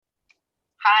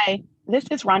Hi, this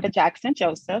is Rhonda Jackson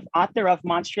Joseph, author of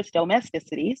Monstrous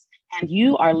Domesticities, and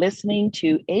you are listening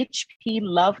to HP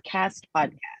Lovecast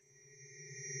Podcast.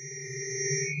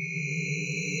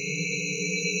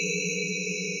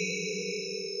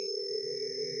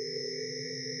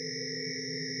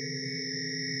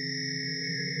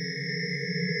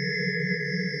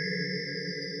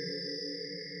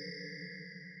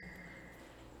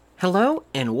 Hello,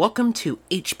 and welcome to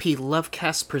HP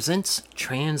Lovecast Presents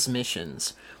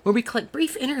Transmissions, where we collect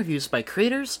brief interviews by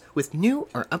creators with new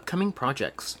or upcoming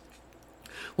projects.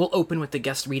 We'll open with the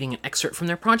guest reading an excerpt from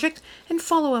their project and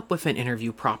follow up with an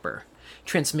interview proper.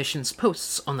 Transmissions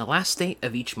posts on the last day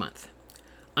of each month.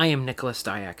 I am Nicholas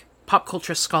Dyack, pop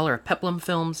culture scholar of Peplum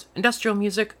films, industrial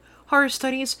music, horror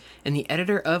studies, and the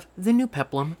editor of The New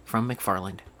Peplum from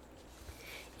McFarland.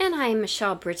 And I am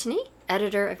Michelle Brittany,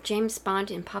 editor of James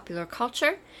Bond in Popular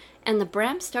Culture and the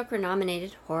Bram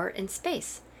Stoker-nominated Horror in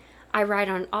Space. I write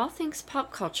on all things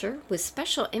pop culture with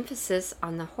special emphasis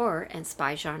on the horror and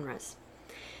spy genres.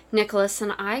 Nicholas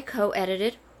and I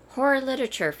co-edited Horror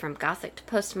Literature from Gothic to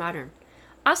Postmodern,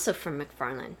 also from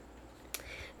McFarland.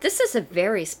 This is a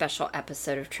very special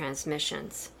episode of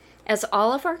Transmissions, as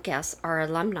all of our guests are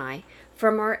alumni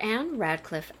from our Anne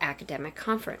Radcliffe Academic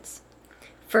Conference.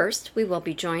 First, we will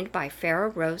be joined by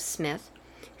Farrah Rose Smith,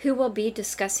 who will be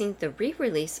discussing the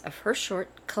re-release of her short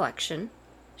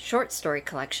story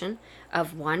collection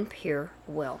of One Pure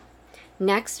Will.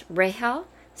 Next, Rahel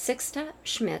Sixta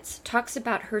Schmitz talks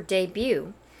about her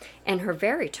debut and her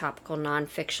very topical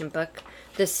nonfiction book,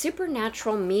 The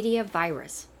Supernatural Media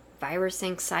Virus, Virus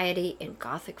Anxiety in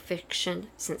Gothic Fiction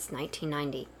since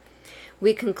 1990.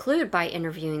 We conclude by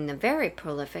interviewing the very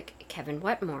prolific Kevin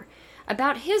Wetmore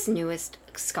about his newest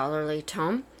scholarly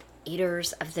tome,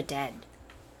 Eaters of the Dead.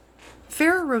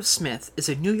 Farrah Rose Smith is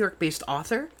a New York-based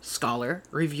author, scholar,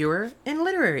 reviewer, and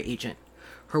literary agent.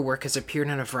 Her work has appeared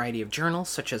in a variety of journals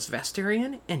such as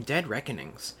Vestarian and Dead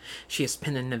Reckonings. She has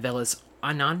penned the novellas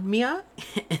Anomia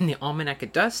and The Almanac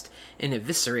of Dust and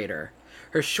Eviscerator.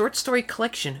 Her short story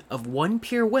collection of One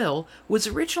Pure Will was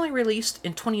originally released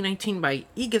in 2019 by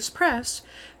Aegis Press,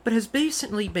 but has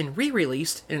recently been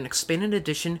re-released in an expanded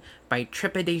edition by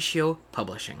Trepidatio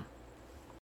Publishing.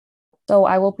 So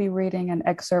I will be reading an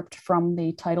excerpt from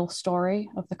the title story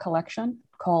of the collection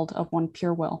called Of One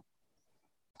Pure Will.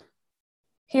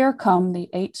 Here come the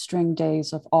 8-string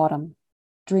days of autumn,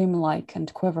 dreamlike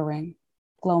and quivering,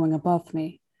 glowing above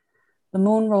me. The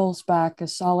moon rolls back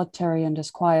as solitary and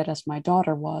as quiet as my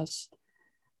daughter was.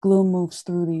 Gloom moves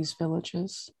through these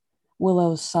villages.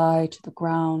 Willows sigh to the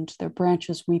ground, their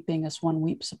branches weeping as one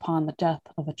weeps upon the death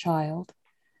of a child.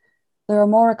 There are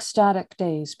more ecstatic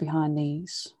days behind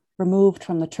these, removed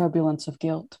from the turbulence of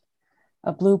guilt.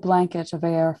 A blue blanket of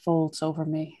air folds over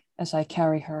me as I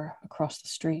carry her across the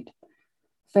street.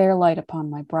 Fair light upon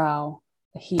my brow,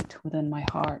 the heat within my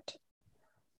heart.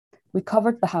 We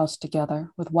covered the house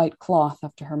together with white cloth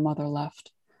after her mother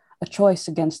left, a choice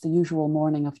against the usual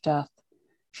mourning of death.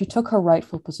 She took her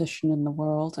rightful position in the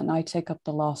world, and I take up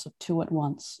the loss of two at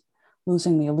once,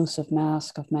 losing the elusive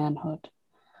mask of manhood.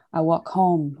 I walk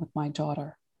home with my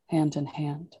daughter, hand in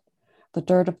hand. The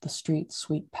dirt of the streets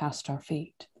sweep past our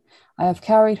feet. I have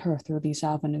carried her through these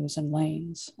avenues and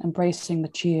lanes, embracing the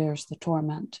cheers, the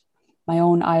torment, my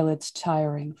own eyelids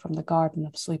tiring from the garden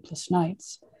of sleepless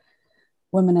nights.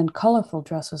 Women in colorful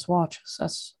dresses watch us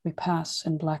as we pass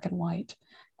in black and white,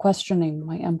 questioning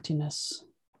my emptiness,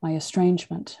 my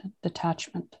estrangement,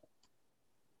 detachment.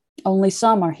 Only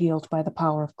some are healed by the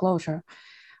power of closure.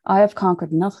 I have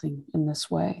conquered nothing in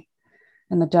this way.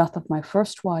 In the death of my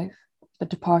first wife, the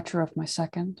departure of my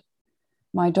second,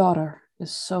 my daughter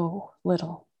is so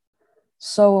little,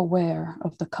 so aware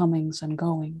of the comings and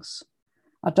goings.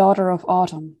 A daughter of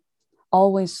autumn,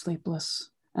 always sleepless,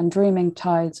 and dreaming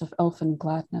tides of elfin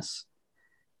gladness.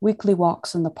 Weekly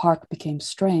walks in the park became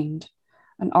strained,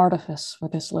 an artifice for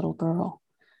this little girl.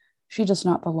 She does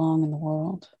not belong in the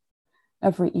world.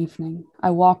 Every evening,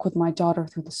 I walk with my daughter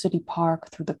through the city park,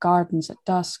 through the gardens at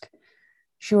dusk.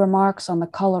 She remarks on the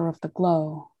color of the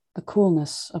glow, the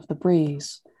coolness of the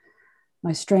breeze.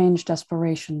 My strange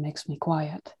desperation makes me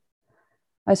quiet.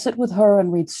 I sit with her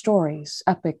and read stories,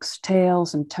 epics,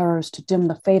 tales, and terrors to dim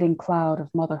the fading cloud of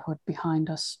motherhood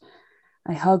behind us.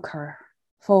 I hug her,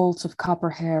 folds of copper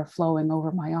hair flowing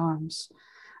over my arms.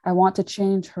 I want to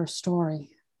change her story,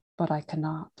 but I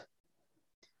cannot.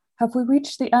 Have we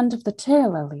reached the end of the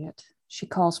tale, Elliot? She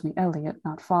calls me Elliot,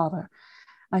 not father.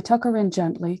 I tuck her in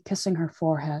gently, kissing her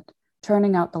forehead,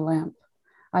 turning out the lamp.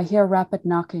 I hear rapid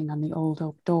knocking on the old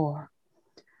oak door.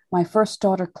 My first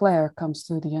daughter, Claire, comes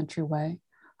through the entryway,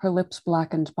 her lips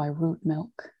blackened by root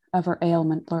milk. Ever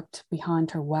ailment lurked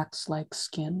behind her wax-like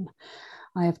skin.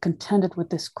 I have contended with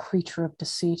this creature of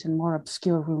deceit in more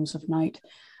obscure rooms of night.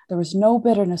 There is no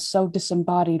bitterness so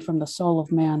disembodied from the soul of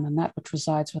man than that which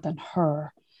resides within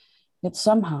her. Yet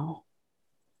somehow,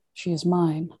 she is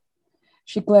mine.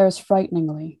 She glares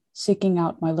frighteningly, seeking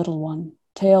out my little one,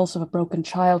 tales of a broken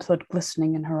childhood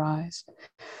glistening in her eyes.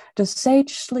 Does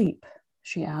Sage sleep?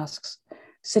 She asks.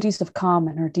 Cities of calm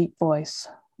in her deep voice.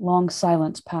 Long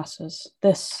silence passes.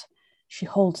 This she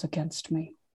holds against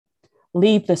me.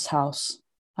 Leave this house,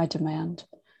 I demand.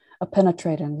 A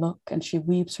penetrating look, and she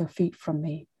weaves her feet from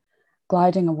me,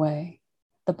 gliding away,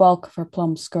 the bulk of her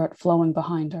plum skirt flowing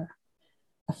behind her,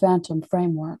 a phantom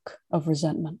framework of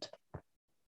resentment.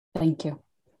 Thank you.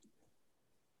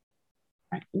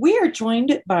 We are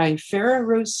joined by Farrah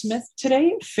Rose Smith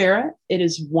today. Farrah, it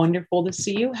is wonderful to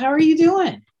see you. How are you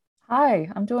doing? Hi,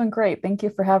 I'm doing great. Thank you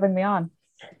for having me on.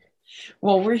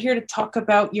 Well, we're here to talk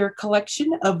about your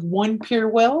collection of One Pure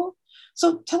Will.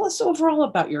 So tell us overall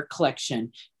about your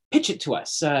collection. Pitch it to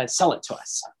us, sell it to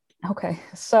us. Okay,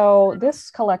 so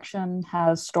this collection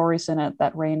has stories in it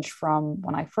that range from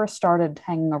when I first started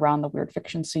hanging around the weird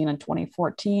fiction scene in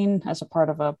 2014 as a part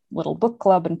of a little book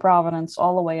club in Providence,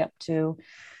 all the way up to,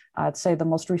 I'd say, the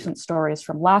most recent stories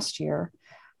from last year.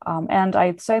 And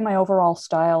I'd say my overall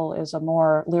style is a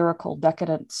more lyrical,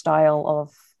 decadent style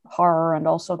of horror, and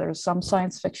also there's some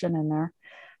science fiction in there.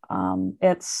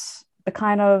 It's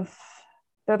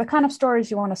they're the kind of stories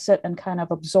you want to sit and kind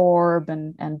of absorb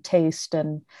and taste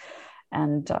and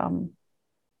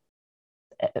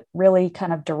really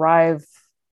kind of derive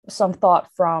some thought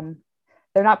from.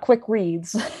 They're not quick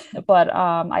reads, but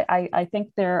I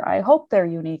think I hope they're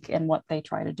unique in what they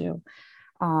try to do.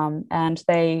 And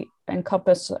they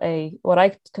encompass what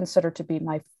I consider to be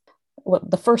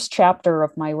the first chapter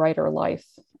of my writer life,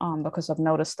 because I've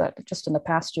noticed that just in the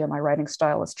past year, my writing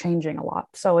style is changing a lot.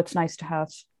 So it's nice to have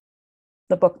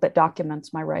the book that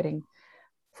documents my writing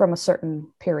from a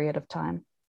certain period of time.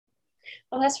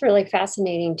 Well, that's really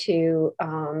fascinating to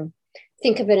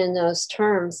think of it in those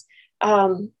terms.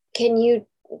 Can you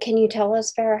tell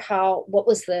us, Farrah, what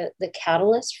was the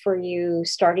catalyst for you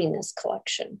starting this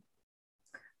collection?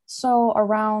 So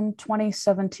around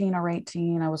 2017 or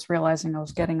 18, I was realizing I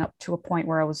was getting up to a point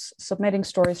where I was submitting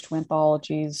stories to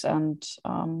anthologies, and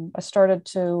I started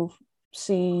to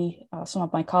see some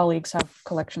of my colleagues have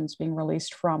collections being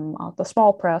released from the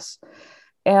small press.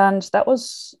 And that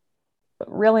was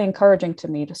really encouraging to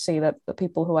me to see that the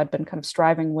people who I'd been kind of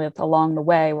striving with along the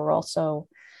way were also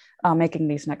making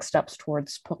these next steps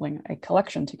towards pulling a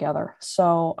collection together.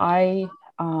 So I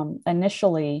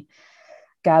initially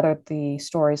gathered the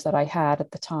stories that I had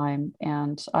at the time,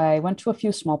 and I went to a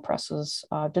few small presses.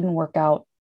 Didn't work out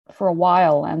for a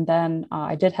while, and then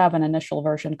I did have an initial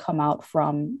version come out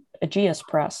from Aegeus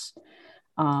Press.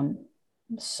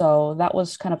 So that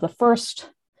was kind of the first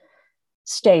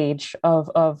stage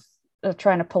of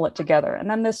trying to pull it together. And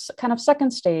then this kind of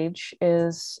second stage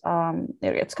is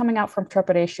it's coming out from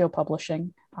Trepidatio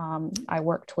Publishing. I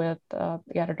worked with the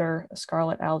editor,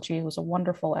 Scarlett Alge, who was a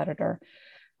wonderful editor.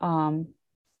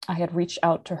 I had reached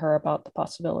out to her about the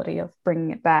possibility of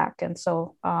bringing it back. And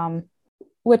so,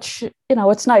 which,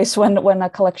 it's nice when a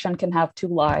collection can have two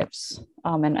lives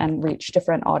and reach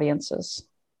different audiences.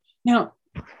 Now,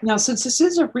 since this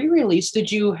is a re-release,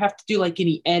 did you have to do like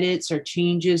any edits or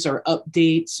changes or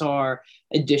updates or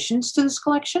additions to this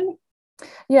collection?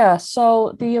 Yeah,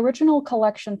 so the original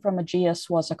collection from Aegeus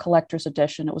was a collector's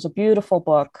edition. It was a beautiful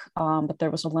book, but there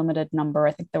was a limited number.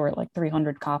 I think there were like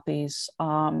 300 copies.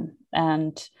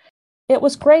 And it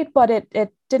was great, but it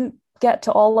didn't get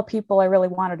to all the people I really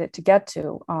wanted it to get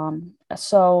to.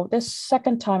 So this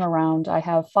second time around, I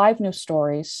have 5 new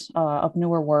stories of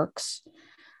newer works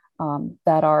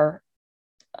that are,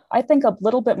 I think, a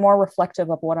little bit more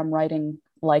reflective of what I'm writing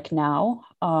like now,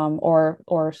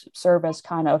 or serve as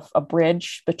kind of a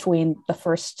bridge between the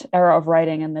first era of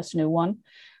writing and this new one.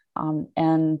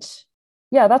 And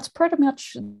yeah, that's pretty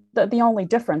much the only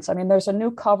difference. I mean, there's a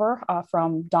new cover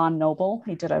from Don Noble.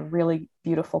 He did a really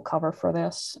beautiful cover for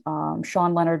this.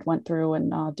 Sean Leonard went through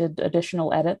and did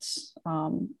additional edits.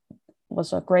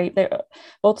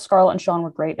 Both Scarlett and Sean were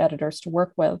great editors to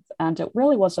work with, and it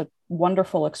really was a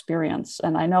wonderful experience.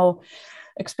 And I know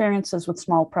experiences with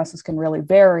small presses can really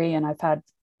vary, and I've had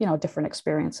different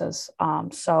experiences.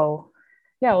 So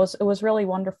yeah, it was really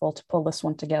wonderful to pull this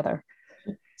one together.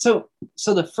 So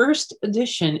the first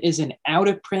edition is an out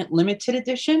of print limited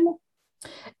edition?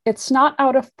 It's not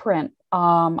out of print.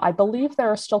 I believe there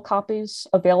are still copies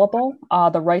available.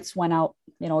 The rights went out,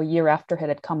 a year after it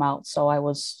had come out, so I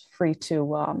was free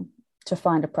to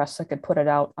find a press that could put it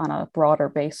out on a broader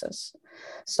basis.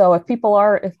 So if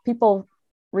people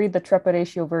read the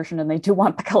Trepidatio version and they do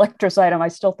want the collector's item, I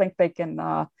still think they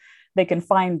can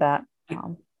find that.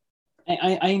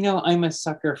 I know I'm a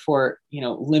sucker for,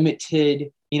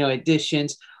 limited,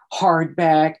 editions,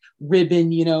 hardback,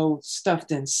 ribbon,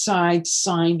 stuffed inside,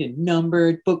 signed and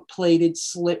numbered, book plated,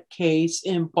 slipcase,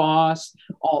 embossed,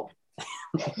 all.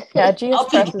 Yeah, Aegeus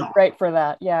Press is great for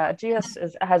that. Yeah, Aegeus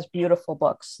has beautiful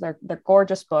books. They're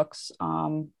gorgeous books,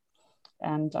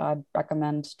 and I'd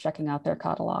recommend checking out their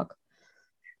catalog.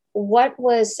 What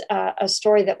was a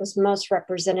story that was most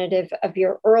representative of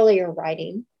your earlier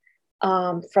writing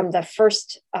from the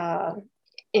first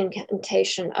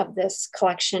incantation of this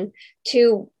collection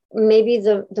to maybe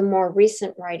the more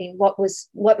recent writing?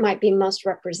 What might be most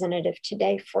representative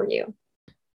today for you?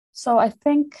 So I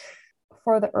think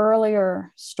for the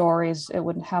earlier stories, it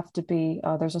would have to be,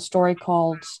 there's a story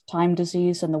called Time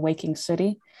Disease in the Waking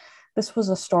City. This was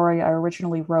a story I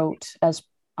originally wrote as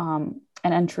an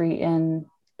entry in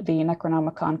the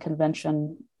Necronomicon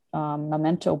Convention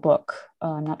Memento book.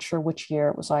 I'm not sure which year,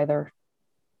 it was either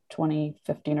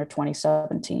 2015 or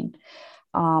 2017.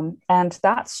 And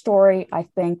that story, I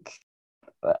think,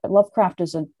 Lovecraft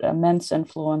is an immense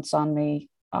influence on me,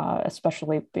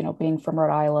 especially being from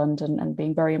Rhode Island and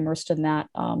being very immersed in that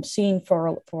scene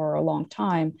for a long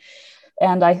time.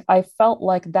 And I felt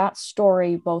like that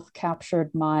story both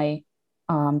captured my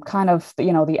kind of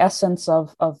the essence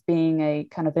of being a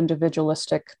kind of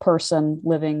individualistic person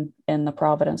living in the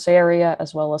Providence area,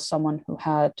 as well as someone who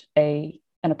had an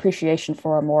appreciation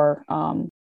for a more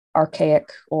archaic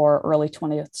or early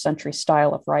 20th century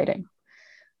style of writing.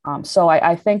 So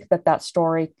I think that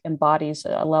story embodies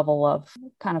a level of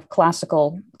kind of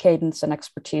classical cadence and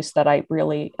expertise that I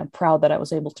really am proud that I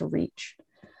was able to reach.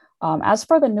 As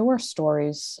for the newer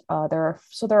stories, there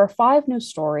are 5 new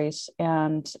stories,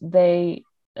 and the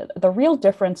real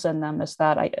difference in them is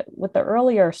that with the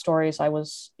earlier stories, I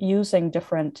was using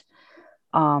different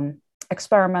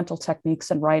experimental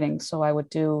techniques in writing. So I would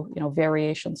do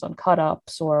variations on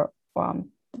cut-ups or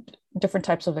different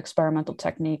types of experimental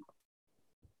technique,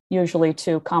 usually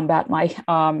to combat my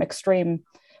extreme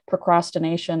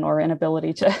procrastination or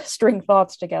inability to string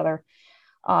thoughts together.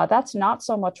 That's not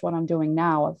so much what I'm doing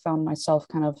now. I've found myself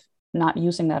kind of not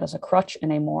using that as a crutch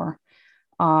anymore.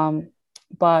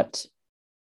 But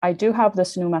I do have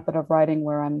this new method of writing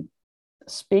where I'm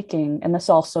speaking, and this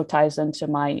also ties into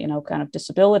my, kind of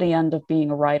disability end of being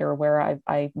a writer, where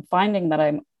I'm finding that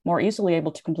I'm more easily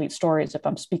able to complete stories if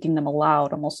I'm speaking them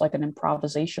aloud, almost like an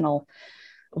improvisational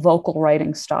vocal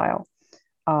writing style.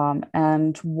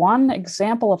 And one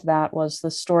example of that was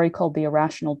the story called The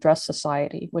Irrational Dress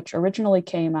Society, which originally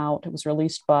came out, it was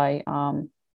released by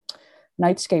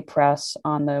Nightscape Press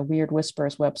on the Weird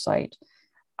Whispers website.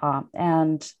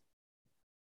 And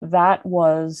that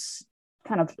was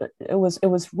it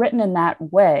was written in that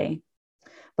way,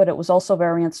 but it was also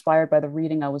very inspired by the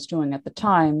reading I was doing at the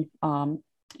time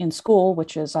in school,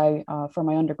 which is for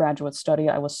my undergraduate study,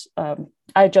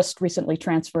 I just recently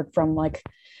transferred from like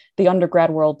the undergrad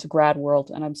world to grad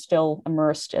world, and I'm still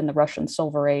immersed in the Russian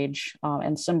Silver Age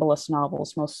and symbolist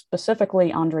novels, most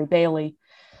specifically Andre Bailey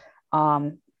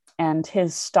and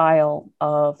his style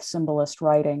of symbolist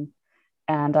writing.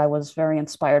 And I was very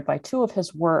inspired by 2 of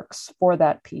his works for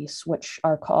that piece, which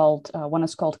are called, one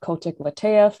is called Kotik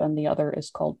Lateyev, and the other is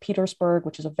called Petersburg,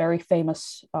 which is a very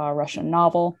famous Russian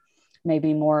novel,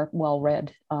 maybe more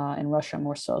well-read in Russia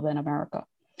more so than America.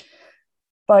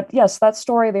 But yes, that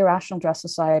story, The Irrational Dress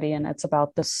Society, and it's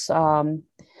about this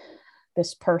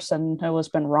this person who has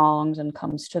been wronged and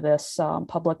comes to this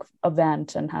public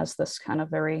event and has this kind of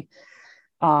very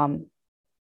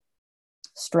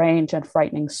strange and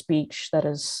frightening speech that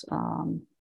is,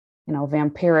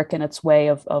 vampiric in its way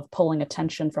of pulling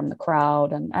attention from the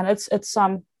crowd, and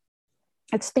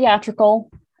it's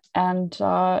theatrical, and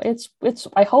it's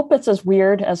I hope it's as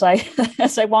weird as I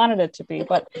as I wanted it to be.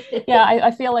 But yeah,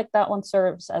 I feel like that one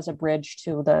serves as a bridge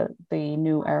to the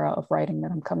new era of writing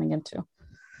that I'm coming into.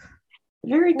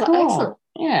 Very cool. Excellent.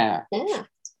 Yeah. Yeah.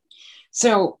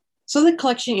 So the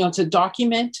collection, it's a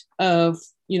document of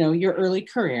your early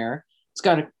career. It's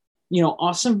got a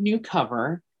awesome new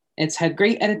cover. It's had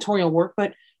great editorial work,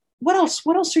 but what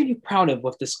else are you proud of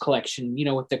with this collection,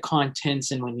 with the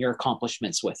contents and your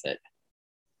accomplishments with it?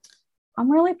 I'm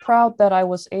really proud that I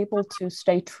was able to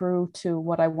stay true to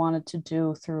what I wanted to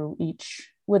do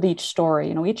with each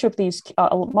story. Each of these,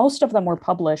 most of them were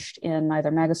published in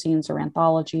either magazines or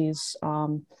anthologies.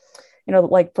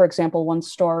 Like, for example, one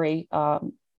story,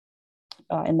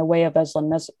 In the Way of Eslan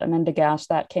Mendegast,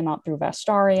 that came out through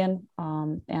Vastarian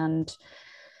and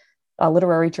a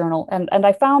literary journal. And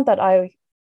I found that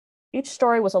each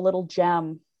story was a little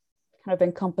gem, kind of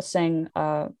encompassing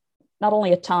not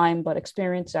only a time, but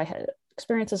experiences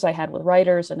I had with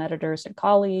writers and editors and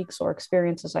colleagues, or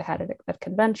experiences I had at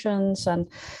conventions.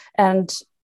 And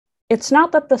it's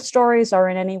not that the stories are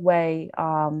in any way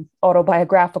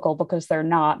autobiographical, because they're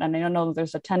not. And I know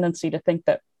there's a tendency to think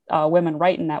that women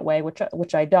write in that way,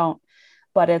 which I don't.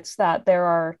 But it's that there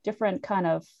are different kind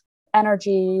of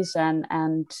energies and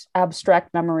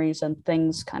abstract memories and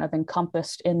things kind of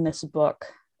encompassed in this book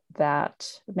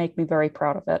that make me very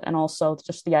proud of it. And also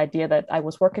just the idea that I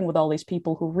was working with all these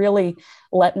people who really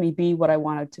let me be what I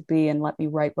wanted to be and let me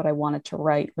write what I wanted to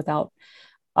write without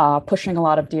pushing a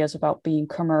lot of ideas about being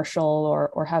commercial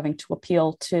or having to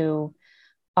appeal to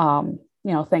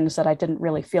things that I didn't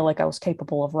really feel like I was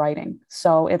capable of writing.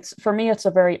 So for me, it's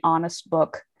a very honest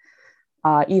book,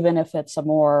 even if it's a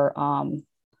more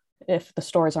if the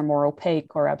stories are more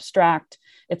opaque or abstract,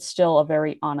 it's still a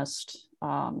very honest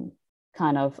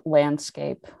kind of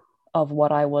landscape of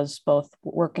what I was both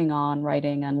working on,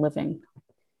 writing, and living.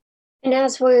 And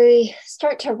as we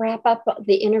start to wrap up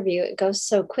the interview, it goes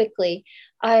so quickly.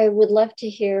 I would love to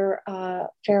hear,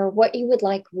 Farah, what you would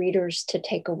like readers to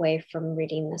take away from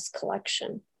reading this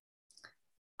collection.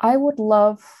 I would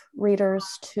love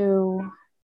readers to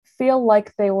feel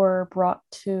like they were brought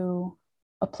to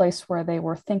a place where they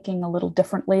were thinking a little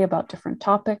differently about different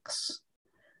topics,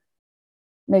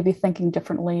 maybe thinking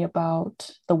differently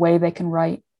about the way they can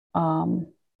write.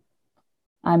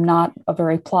 I'm not a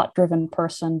very plot-driven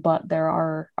person, but there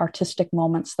are artistic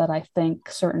moments that I think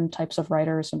certain types of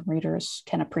writers and readers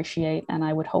can appreciate. And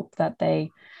I would hope that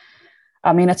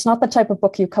it's not the type of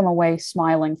book you come away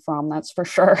smiling from, that's for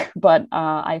sure. But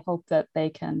I hope that they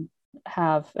can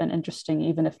have an interesting,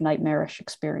 even if nightmarish,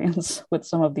 experience with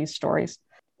some of these stories.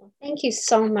 Thank you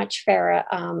so much, Farah.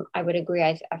 I would agree.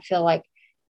 I feel like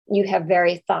you have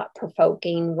very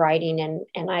thought-provoking writing,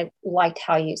 and I liked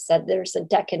how you said there's a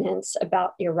decadence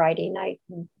about your writing.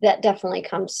 That definitely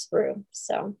comes through.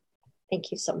 So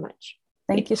thank you so much.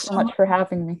 Thank you so much for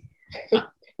having me.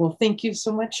 Well, thank you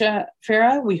so much,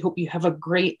 Farah. We hope you have a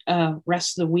great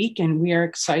rest of the week, and we are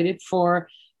excited for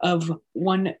Of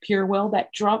One Pure Will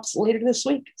that drops later this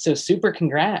week. So super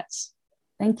congrats.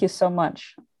 Thank you so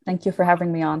much. Thank you for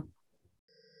having me on.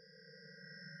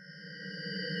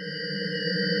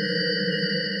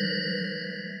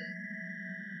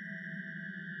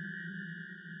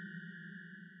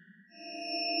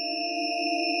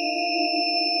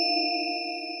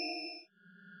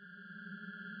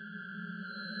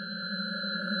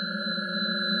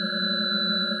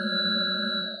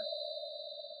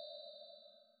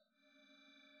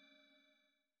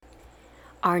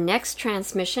 Our next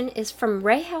transmission is from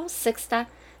Rahel Sixta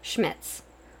Schmitz.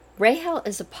 Rahel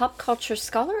is a pop culture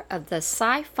scholar of the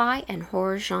sci-fi and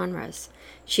horror genres.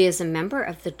 She is a member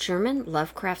of the German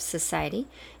Lovecraft Society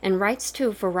and writes to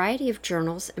a variety of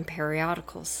journals and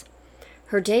periodicals.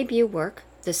 Her debut work,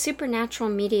 The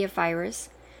Supernatural Media Virus,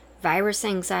 Virus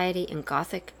Anxiety in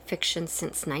Gothic Fiction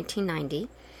Since 1990,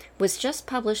 was just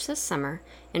published this summer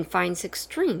and finds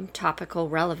extreme topical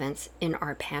relevance in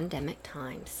our pandemic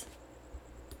times.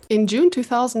 In June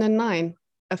 2009,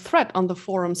 a thread on the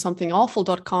forum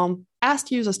somethingawful.com asked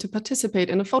users to participate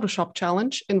in a Photoshop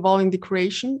challenge involving the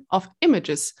creation of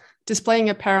images displaying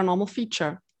a paranormal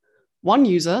feature. One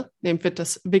user, named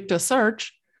Victor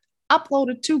Surge,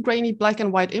 uploaded 2 grainy black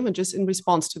and white images in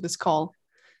response to this call.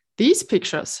 These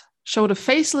pictures showed a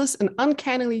faceless and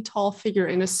uncannily tall figure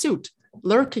in a suit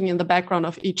lurking in the background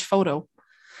of each photo.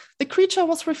 The creature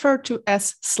was referred to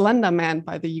as Slender Man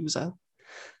by the user.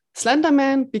 Slender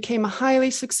Man became a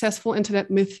highly successful internet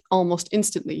myth almost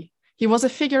instantly. He was a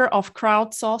figure of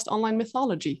crowdsourced online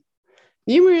mythology.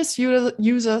 Numerous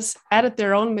users added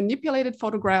their own manipulated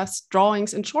photographs,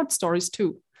 drawings, and short stories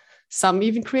too. Some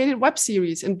even created web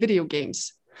series and video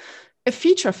games. A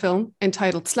feature film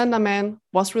entitled Slender Man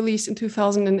was released in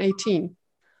 2018.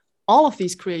 All of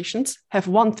these creations have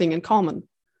one thing in common: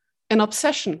 an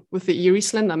obsession with the eerie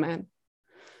Slender Man.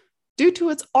 Due to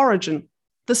its origin,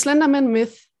 the Slender Man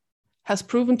myth has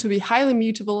proven to be highly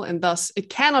mutable, and thus it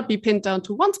cannot be pinned down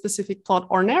to one specific plot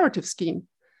or narrative scheme.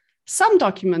 Some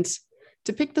documents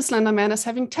depict the Slender Man as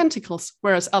having tentacles,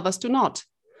 whereas others do not.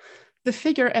 The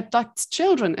figure abducts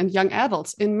children and young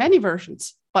adults in many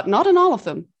versions, but not in all of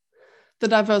them. The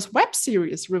diverse web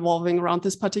series revolving around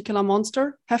this particular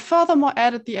monster have furthermore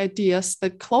added the ideas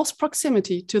that close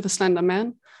proximity to the Slender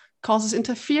Man causes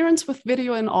interference with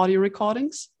video and audio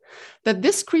recordings, that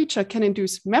this creature can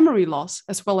induce memory loss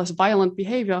as well as violent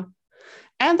behavior,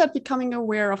 and that becoming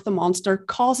aware of the monster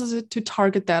causes it to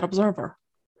target that observer.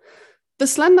 The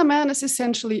Slender Man is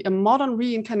essentially a modern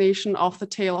reincarnation of the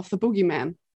tale of the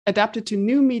boogeyman, adapted to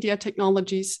new media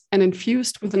technologies and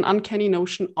infused with an uncanny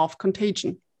notion of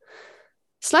contagion.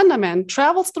 Slenderman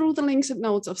travels through the links and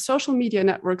nodes of social media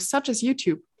networks such as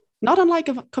YouTube, not unlike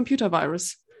a computer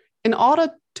virus, in order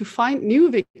to find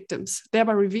new victims,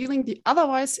 thereby revealing the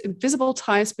otherwise invisible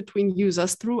ties between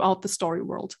users throughout the story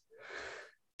world.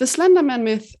 The Slenderman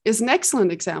myth is an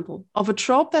excellent example of a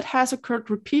trope that has occurred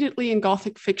repeatedly in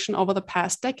Gothic fiction over the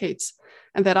past decades,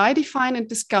 and that I define and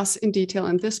discuss in detail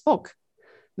in this book.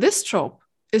 This trope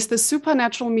is the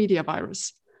supernatural media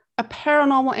virus, a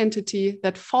paranormal entity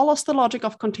that follows the logic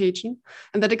of contagion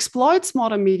and that exploits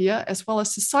modern media as well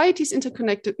as society's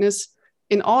interconnectedness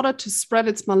in order to spread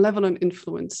its malevolent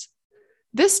influence.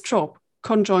 This trope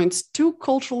conjoins two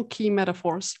cultural key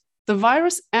metaphors, the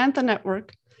virus and the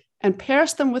network, and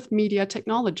pairs them with media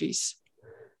technologies.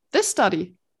 This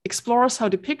study explores how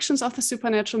depictions of the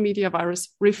supernatural media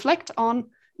virus reflect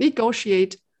on,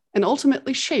 negotiate, and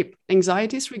ultimately shape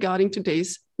anxieties regarding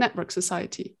today's network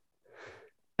society.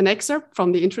 An excerpt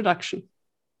from the introduction.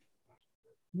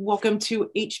 Welcome to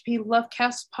HP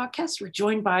Lovecast podcast. We're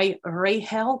joined by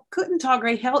Rahel. Guten Tag,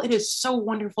 Rahel. It is so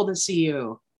wonderful to see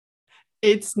you.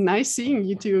 It's nice seeing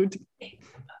you too.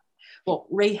 Well,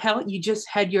 Rahel, you just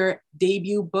had your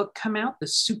debut book come out, The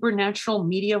Supernatural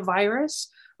Media Virus,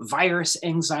 Virus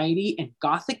Anxiety and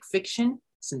Gothic Fiction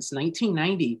since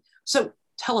 1990. So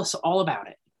tell us all about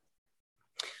it.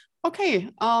 Okay,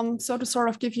 so to sort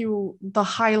of give you the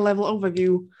high-level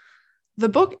overview, the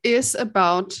book is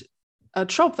about a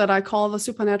trope that I call the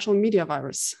supernatural media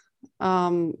virus.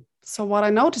 So what I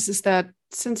noticed is that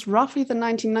since roughly the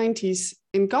 1990s,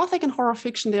 in Gothic and horror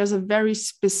fiction, there's a very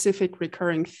specific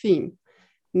recurring theme,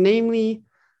 namely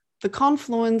the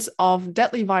confluence of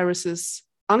deadly viruses,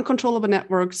 uncontrollable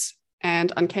networks,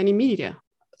 and uncanny media.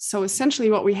 So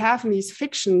essentially what we have in these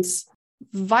fictions,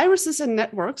 viruses and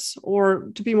networks, or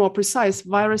to be more precise,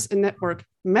 virus and network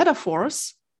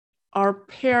metaphors, are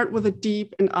paired with a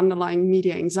deep and underlying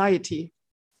media anxiety.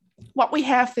 What we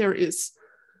have there is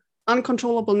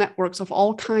uncontrollable networks of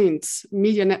all kinds,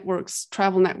 media networks,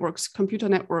 travel networks, computer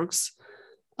networks,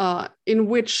 in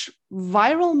which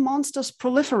viral monsters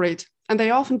proliferate, and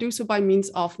they often do so by means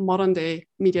of modern day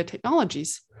media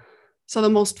technologies. So the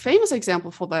most famous example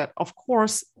for that, of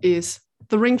course, is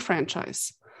the Ring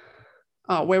franchise,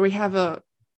 where we have a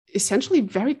essentially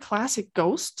very classic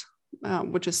ghost,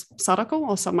 which is Sadako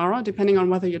or Samara, depending on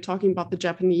whether you're talking about the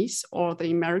Japanese or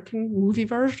the American movie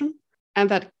version. And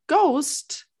that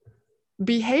ghost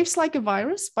behaves like a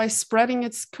virus by spreading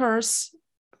its curse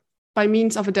by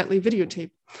means of a deadly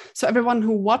videotape. So everyone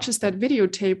who watches that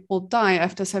videotape will die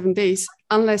after 7 days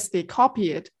unless they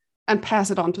copy it and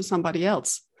pass it on to somebody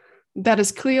else. That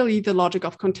is clearly the logic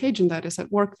of contagion that is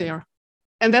at work there.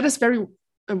 And that is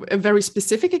a very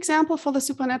specific example for the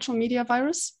supernatural media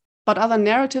virus. But other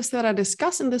narratives that I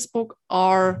discuss in this book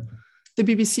are the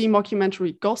BBC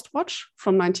mockumentary Ghostwatch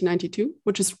from 1992,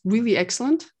 which is really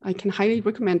excellent. I can highly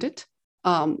recommend it.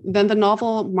 Then the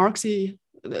novel Marksy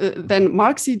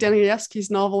Danielewski's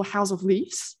novel House of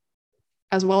Leaves,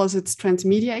 as well as its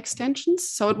transmedia extensions.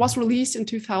 So it was released in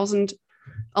 2000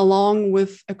 along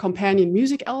with a companion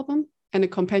music album and a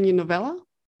companion novella.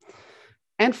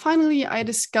 And finally, I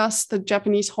discussed the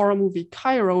Japanese horror movie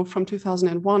Cairo from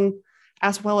 2001,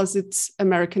 as well as its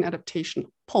American adaptation,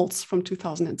 Pulse from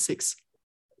 2006.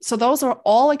 So those are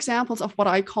all examples of what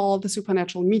I call the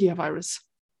supernatural media virus,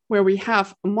 where we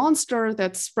have a monster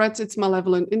that spreads its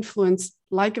malevolent influence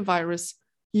like a virus,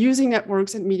 using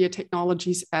networks and media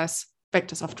technologies as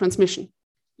vectors of transmission.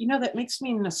 You know, that makes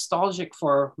me nostalgic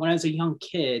for when I was a young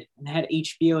kid and had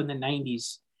HBO in the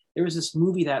 90s. There was this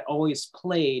movie that always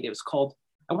played. It was called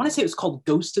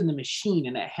Ghost in the Machine.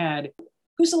 And it had,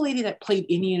 who's the lady that played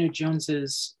Indiana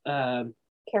Jones's? Karen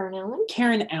Allen?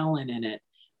 Karen Allen in it.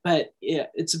 But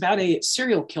it's about a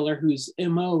serial killer whose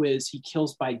MO is he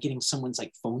kills by getting someone's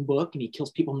like phone book, and he kills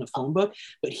people in the phone book,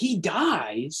 but he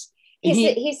dies. He's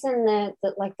in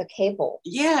the cable.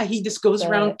 Yeah, he just goes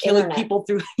around killing people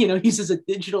through, uses a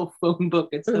digital phone book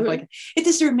and stuff like that. It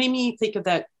just made me think of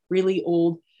that really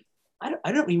old,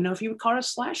 I don't even know if you would call it a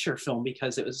slasher film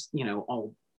because it was,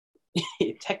 all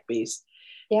tech based.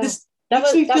 Yeah. That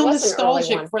makes me feel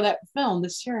nostalgic for that film,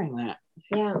 just hearing that.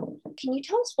 Yeah. Can you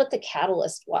tell us what the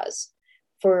catalyst was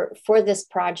for this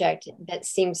project that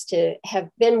seems to have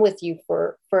been with you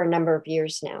for a number of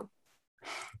years now?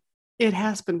 It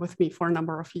has been with me for a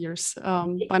number of years.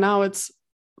 By now it's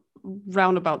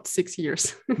round about 6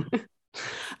 years.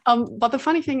 But the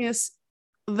funny thing is,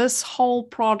 this whole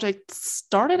project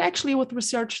started actually with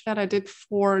research that I did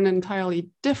for an entirely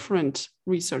different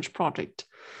research project.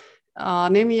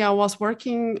 Namely, I was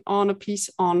working on a piece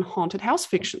on haunted house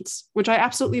fictions, which I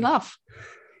absolutely love.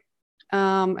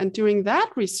 And doing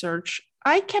that research,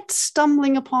 I kept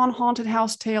stumbling upon haunted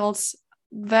house tales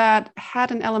that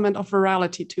had an element of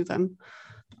virality to them.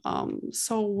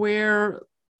 So where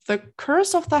the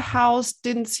curse of the house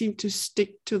didn't seem to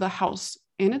stick to the house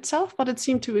in itself, but it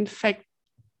seemed to infect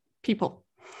people.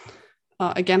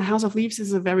 Again, House of Leaves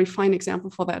is a very fine example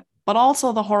for that, but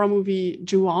also the horror movie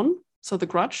Ju-On, so The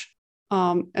Grudge.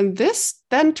 And this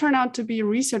then turned out to be a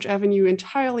research avenue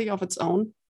entirely of its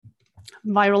own,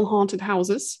 viral haunted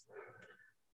houses.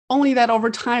 Only that over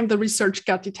time, the research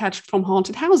got detached from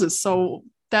haunted houses. So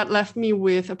that left me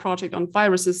with a project on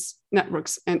viruses,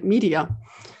 networks, and media.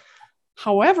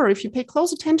 However, if you pay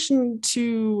close attention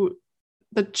to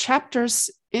the chapters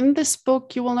in this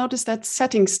book, you will notice that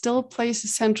setting still plays a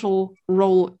central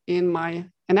role in my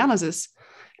analysis.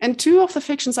 And two of the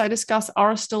fictions I discuss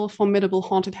are still formidable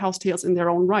haunted house tales in their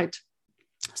own right.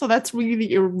 So that's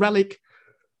really a relic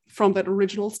from that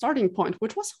original starting point,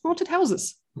 which was haunted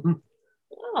houses. Mm-hmm.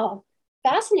 Oh,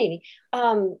 fascinating.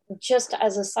 Just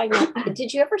as a side note,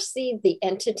 did you ever see The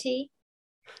Entity?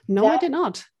 No, I did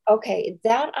not. Okay,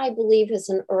 that I believe is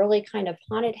an early kind of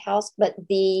haunted house, but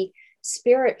the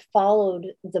spirit followed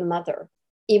the mother.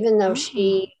 Even though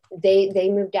they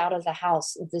moved out of the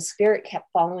house, the spirit kept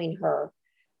following her.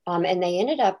 And they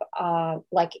ended up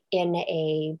like in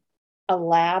a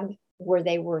lab where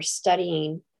they were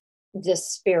studying this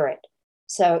spirit.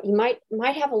 So you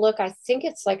might have a look. I think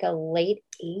it's like a late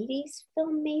 80s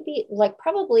film, maybe, like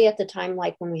probably at the time,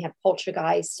 like when we had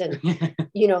Poltergeist and,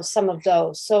 some of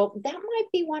those. So that might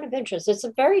be one of interest. It's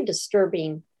a very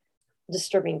disturbing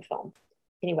film.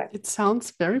 Anyway. It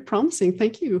sounds very promising.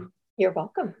 Thank you. You're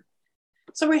welcome.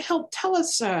 So Rahel, tell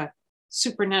us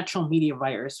Supernatural Media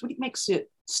Virus. What makes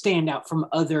it stand out from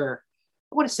other,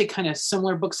 I want to say kind of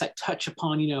similar books that touch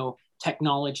upon,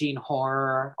 technology and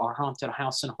horror, or haunted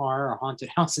house and horror, or haunted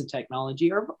house and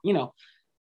technology, or,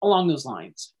 along those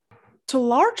lines? To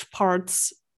large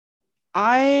parts,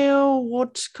 I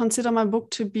would consider my book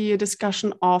to be a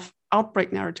discussion of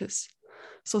outbreak narratives.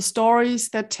 So stories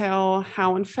that tell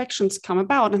how infections come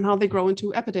about and how they grow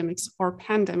into epidemics or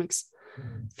pandemics.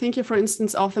 Think here, for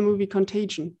instance, of the movie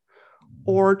Contagion,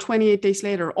 or 28 Days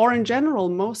Later, or in general,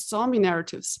 most zombie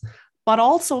narratives, but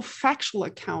also factual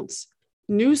accounts,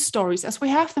 news stories, as we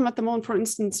have them at the moment, for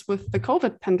instance, with the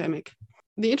COVID pandemic.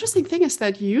 The interesting thing is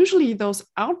that usually those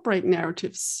outbreak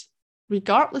narratives,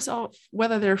 regardless of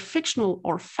whether they're fictional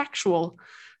or factual,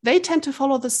 they tend to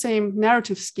follow the same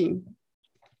narrative scheme.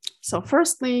 So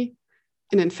firstly,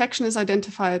 an infection is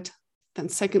identified. Then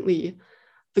secondly,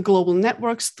 the global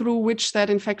networks through which that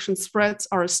infection spreads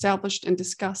are established and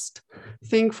discussed.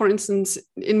 Think, for instance,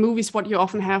 in movies, what you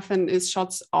often have then is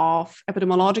shots of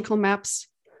epidemiological maps.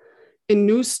 In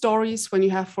news stories, when you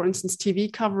have, for instance,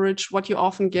 TV coverage, what you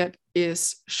often get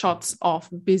is shots of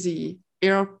busy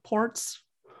airports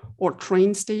or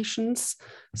train stations.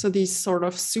 So these sort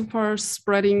of super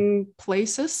spreading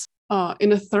places.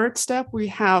 In a third step, we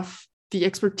have the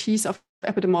expertise of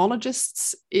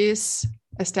epidemiologists is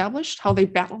established, how they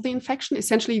battle the infection,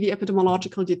 essentially the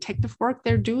epidemiological detective work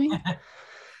they're doing.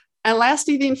 And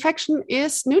lastly, the infection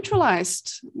is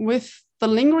neutralized with the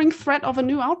lingering threat of a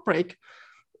new outbreak.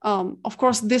 Of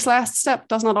course, this last step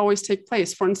does not always take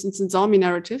place. For instance, in zombie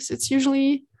narratives, it's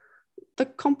usually the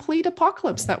complete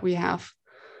apocalypse that we have.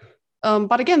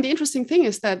 But again, the interesting thing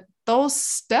is that those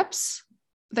steps,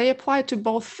 they apply to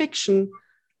both fiction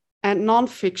and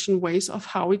nonfiction ways of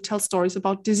how we tell stories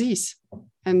about disease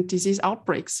and disease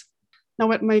outbreaks. Now,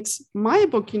 what makes my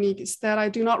book unique is that I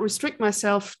do not restrict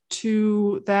myself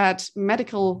to that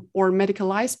medical or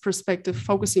medicalized perspective,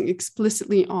 focusing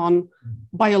explicitly on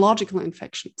biological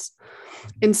infections.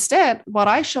 Instead, what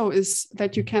I show is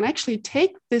that you can actually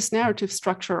take this narrative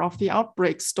structure of the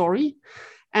outbreak story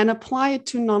and apply it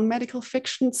to non-medical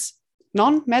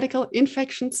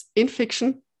infections in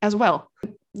fiction as well.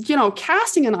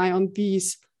 Casting an eye on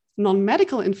these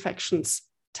non-medical infections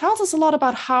tells us a lot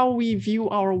about how we view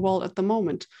our world at the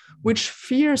moment, which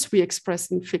fears we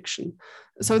express in fiction.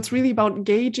 So it's really about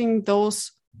gauging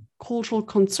those cultural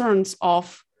concerns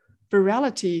of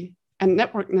virality and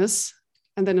networkness,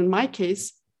 and then in my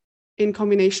case, in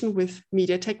combination with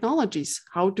media technologies.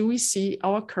 How do we see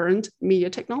our current media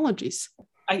technologies?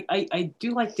 I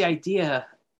do like the idea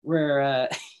where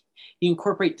you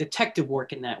incorporate detective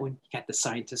work in that, when you got the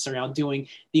scientists around doing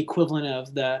the equivalent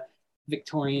of the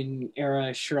Victorian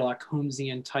era Sherlock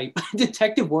Holmesian type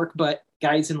detective work, but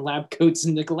guys in lab coats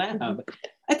in the lab.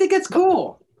 I think that's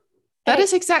cool. That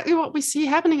is exactly what we see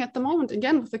happening at the moment.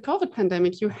 Again, with the COVID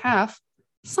pandemic, you have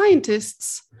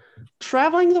scientists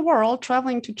traveling the world,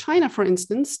 traveling to China, for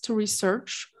instance, to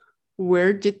research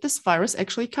where did this virus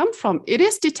actually come from. It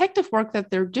is detective work that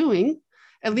they're doing.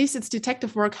 At least it's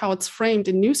detective work how it's framed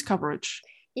in news coverage.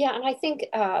 Yeah, and I think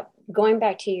going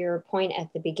back to your point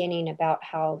at the beginning about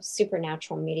how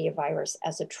supernatural media virus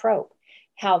as a trope,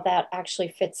 how that actually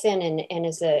fits in and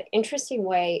is an interesting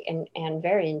way and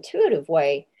very intuitive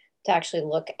way to actually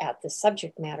look at the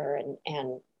subject matter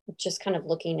and just kind of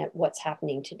looking at what's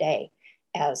happening today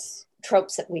as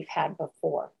tropes that we've had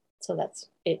before. So that's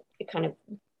it kind of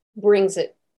brings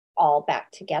it all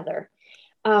back together.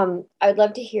 I'd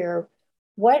love to hear,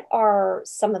 what are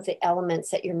some of the elements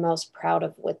that you're most proud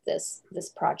of with this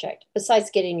project, besides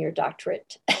getting your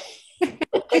doctorate?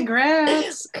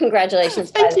 Congrats.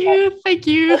 Congratulations. Thank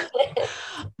you.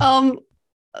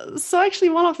 So actually,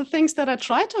 one of the things that I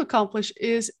try to accomplish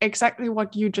is exactly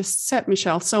what you just said,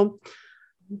 Michelle. So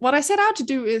what I set out to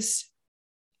do is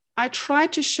I try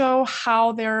to show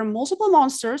how there are multiple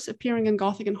monsters appearing in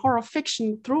Gothic and horror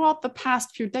fiction throughout the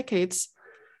past few decades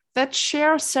that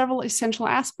share several essential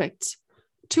aspects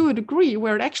to a degree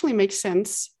where it actually makes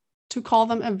sense to call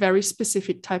them a very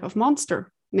specific type of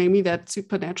monster, namely that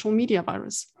supernatural media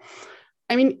virus.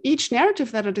 I mean, each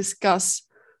narrative that I discuss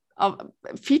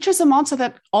features a monster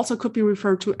that also could be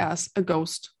referred to as a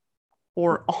ghost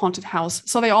or a haunted house.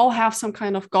 So they all have some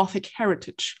kind of Gothic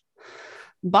heritage.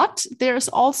 But there's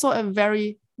also a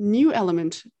very new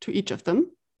element to each of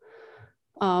them,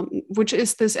 which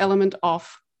is this element of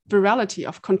virality,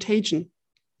 of contagion.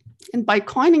 And by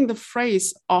coining the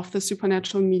phrase of the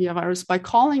supernatural media virus, by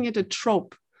calling it a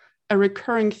trope, a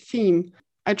recurring theme,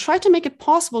 I try to make it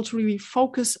possible to really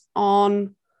focus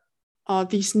on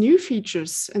these new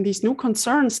features and these new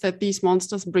concerns that these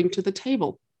monsters bring to the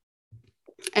table.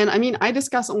 And I mean, I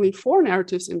discuss only 4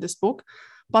 narratives in this book,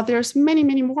 but there's many,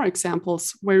 many more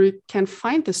examples where we can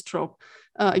find this trope.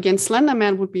 Again, Slender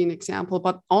Man would be an example,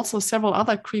 but also several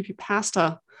other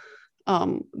creepypasta.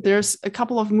 There's a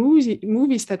couple of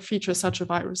movies that feature such a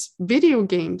virus, video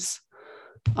games.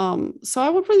 So I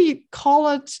would really call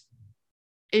it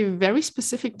a very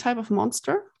specific type of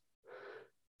monster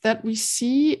that we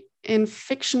see in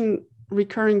fiction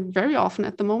recurring very often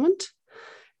at the moment.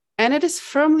 And it is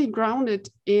firmly grounded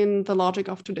in the logic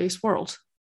of today's world,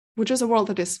 which is a world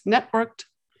that is networked,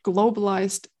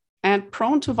 globalized, and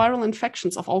prone to viral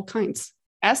infections of all kinds,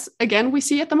 as, again, we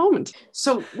see at the moment.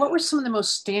 So what were some of the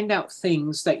most standout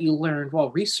things that you learned while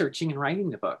researching and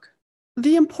writing the book?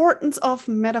 The importance of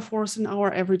metaphors in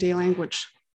our everyday language.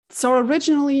 So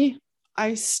originally,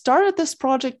 I started this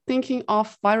project thinking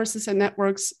of viruses and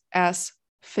networks as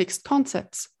fixed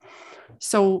concepts.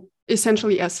 So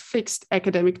essentially as fixed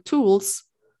academic tools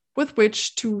with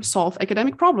which to solve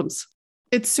academic problems.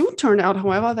 It soon turned out,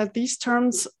 however, that these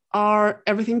terms are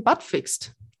everything but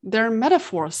fixed. They're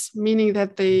metaphors, meaning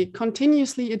that they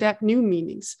continuously adapt new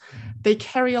meanings. They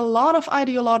carry a lot of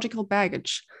ideological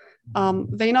baggage.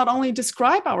 They not only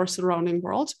describe our surrounding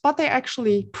world, but they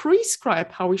actually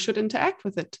prescribe how we should interact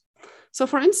with it. So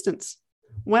for instance,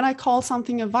 when I call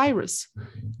something a virus,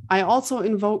 I also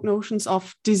invoke notions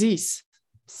of disease,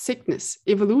 sickness,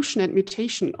 evolution and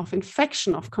mutation, of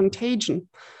infection, of contagion.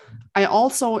 I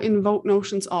also invoke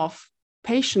notions of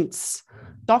patients,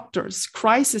 doctors,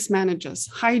 crisis managers,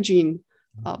 hygiene,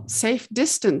 safe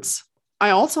distance. I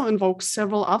also invoke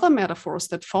several other metaphors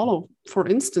that follow. For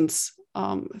instance,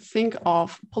 think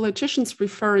of politicians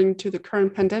referring to the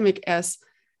current pandemic as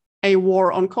a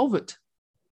war on COVID.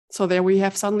 So there we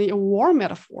have suddenly a war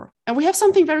metaphor. And we have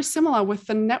something very similar with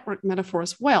the network metaphor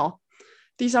as well.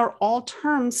 These are all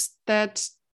terms that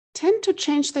tend to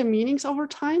change their meanings over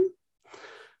time,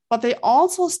 but they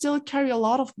also still carry a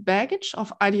lot of baggage,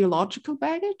 of ideological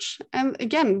baggage. And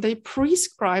again, they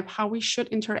prescribe how we should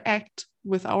interact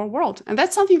with our world. And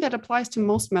that's something that applies to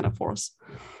most metaphors.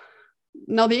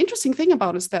 Now, the interesting thing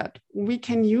about it is that we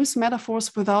can use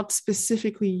metaphors without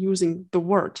specifically using the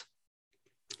word.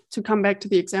 To come back to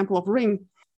the example of Ring,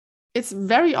 it's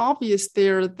very obvious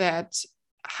there that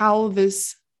how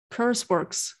this curse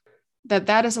works,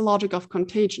 that is a logic of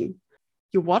contagion.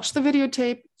 You watch the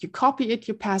videotape, you copy it,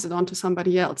 you pass it on to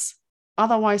somebody else.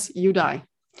 Otherwise, you die.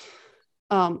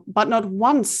 But not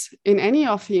once in any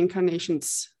of the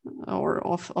incarnations or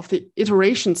of the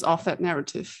iterations of that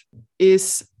narrative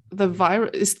is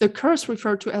the curse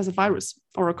referred to as a virus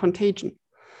or a contagion.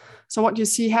 So what you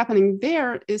see happening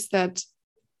there is that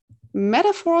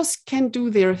metaphors can do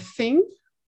their thing,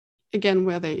 again,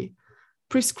 where they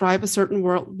prescribe a certain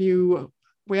worldview,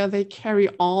 where they carry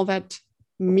all that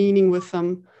meaning with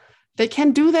them. They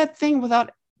can do that thing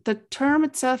without the term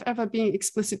itself ever being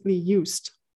explicitly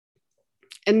used.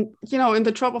 And, in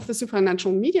the trope of the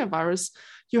supernatural media virus,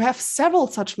 you have several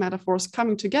such metaphors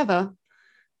coming together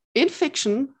in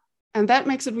fiction, and that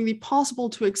makes it really possible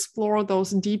to explore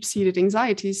those deep-seated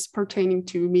anxieties pertaining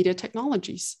to media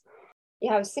technologies.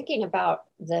 Yeah, I was thinking about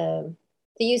the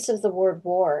use of the word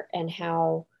war and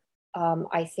how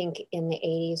I think in the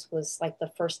 80s was like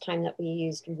the first time that we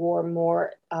used war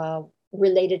more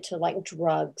related to like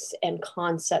drugs and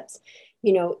concepts.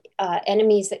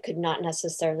 Enemies that could not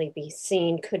necessarily be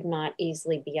seen, could not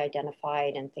easily be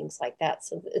identified, and things like that.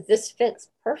 So this fits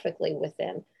perfectly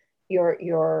within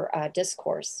your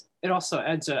discourse. It also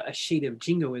adds a shade of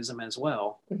jingoism as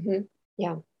well. Mm-hmm.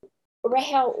 Yeah.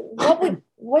 Rahel,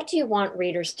 what do you want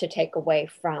readers to take away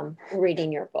from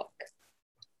reading your book?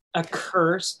 A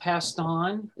curse passed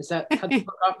on? Is that how the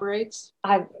book operates?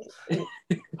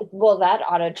 Well, that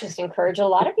ought to just encourage a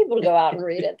lot of people to go out and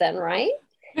read it then, right?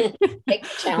 Take the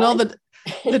challenge.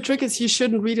 No, the trick is you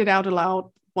shouldn't read it out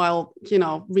aloud while,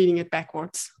 reading it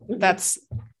backwards.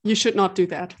 Mm-hmm. You should not do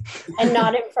that. And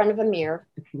not in front of a mirror,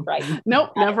 right?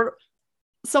 Nope, never.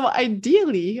 So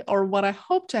ideally, or what I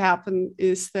hope to happen,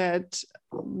 is that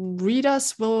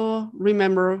readers will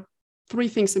remember three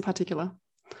things in particular.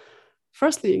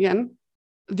 Firstly, again,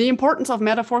 the importance of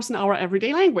metaphors in our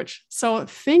everyday language. So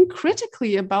think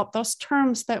critically about those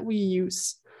terms that we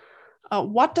use.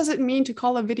 What does it mean to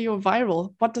call a video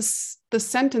viral? What does the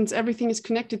sentence, everything is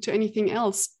connected to anything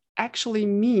else, actually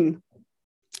mean?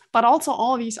 But also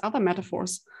all these other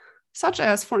metaphors, such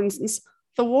as, for instance,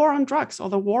 the war on drugs or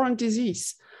the war on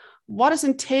disease. What is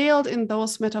entailed in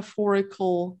those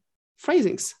metaphorical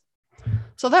phrasings?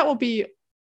 So that will be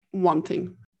one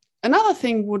thing. Another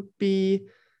thing would be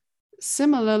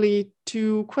similarly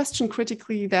to question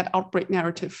critically that outbreak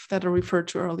narrative that I referred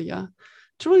to earlier,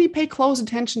 to really pay close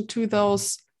attention to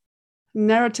those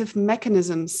narrative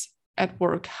mechanisms at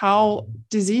work, how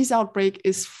disease outbreak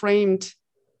is framed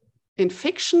in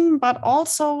fiction, but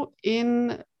also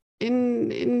in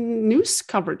news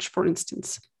coverage, for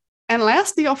instance. And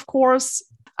lastly, of course,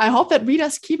 I hope that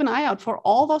readers keep an eye out for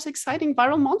all those exciting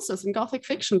viral monsters in Gothic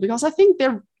fiction, because I think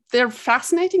they're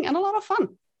fascinating and a lot of fun.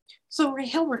 So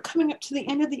Rahel, we're coming up to the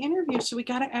end of the interview, so we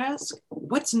got to ask,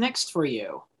 what's next for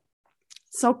you?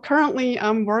 So currently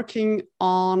I'm working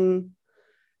on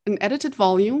an edited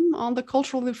volume on the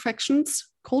cultural reflections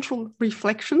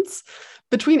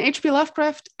between H.P.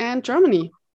 Lovecraft and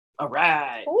Germany. All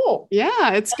right. Cool.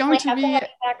 Yeah, it's going to be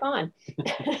back on.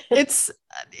 it's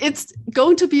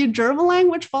going to be a German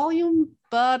language volume,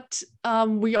 but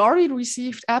we already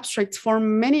received abstracts for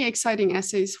many exciting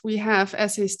essays. We have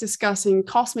essays discussing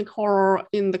cosmic horror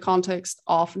in the context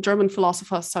of German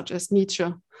philosophers such as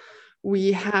Nietzsche.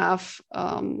 We have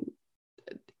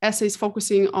essays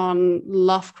focusing on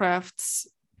Lovecraft's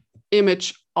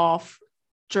image of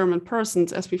German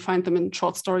persons as we find them in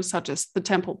short stories such as The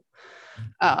Temple.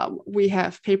 We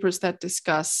have papers that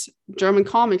discuss German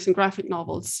comics and graphic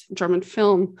novels, German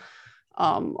film,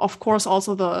 of course,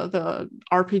 also the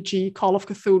RPG Call of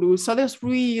Cthulhu. So there's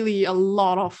really a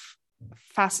lot of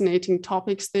fascinating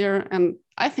topics there. And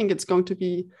I think it's going to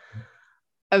be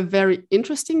a very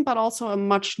interesting, but also a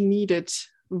much needed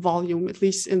volume, at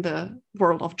least in the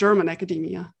world of German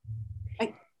academia.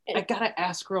 I gotta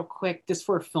ask real quick, just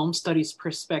for a film studies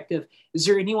perspective, is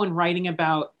there anyone writing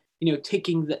about,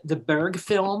 taking the Berg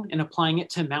film and applying it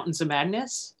to Mountains of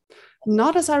Madness?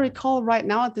 Not as I recall right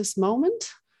now at this moment.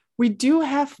 We do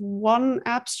have one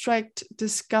abstract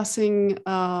discussing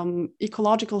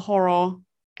ecological horror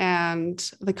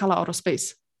and The Color Out of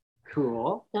Space.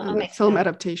 Cool. Film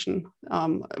adaptation,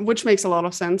 which makes a lot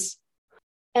of sense.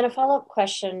 And a follow-up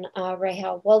question,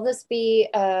 Rahel, will this be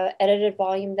an edited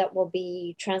volume that will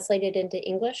be translated into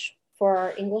English for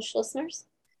our English listeners?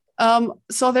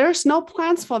 So there's no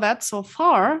plans for that so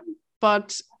far,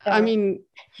 but I mean,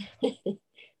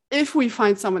 if we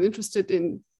find someone interested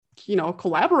in,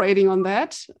 collaborating on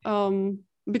that,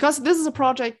 because this is a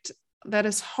project that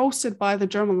is hosted by the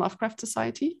German Lovecraft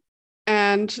Society,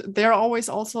 and they're always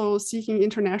also seeking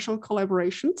international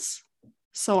collaborations.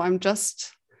 So I'm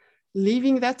just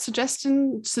leaving that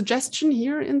suggestion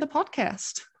here in the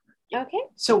podcast. Okay.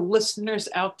 So listeners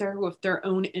out there with their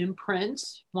own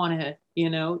imprints want to,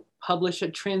 publish a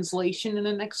translation in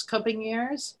the next couple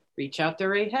years, reach out to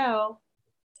Rahel.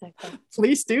 Exactly.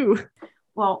 Please do.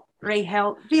 Well,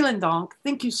 Rahel, vielen Dank.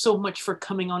 Thank you so much for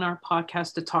coming on our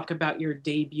podcast to talk about your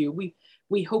debut.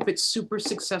 We hope it's super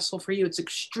successful for you. It's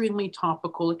extremely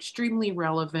topical, extremely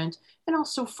relevant, and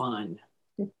also fun.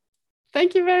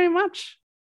 Thank you very much.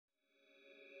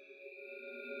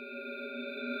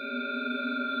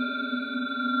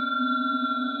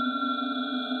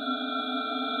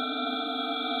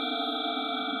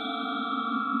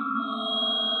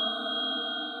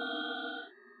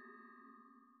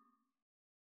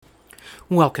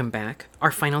 Welcome back. Our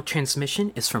final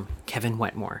transmission is from Kevin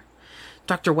Wetmore.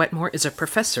 Dr. Wetmore is a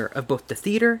professor of both the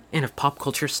theater and of pop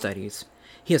culture studies.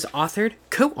 He has authored,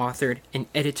 co-authored, and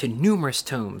edited numerous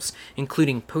tomes,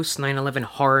 including Post-9/11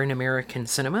 Horror in American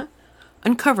Cinema,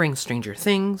 Uncovering Stranger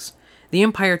Things, The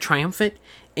Empire Triumphant,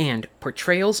 and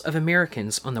Portrayals of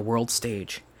Americans on the World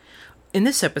Stage. In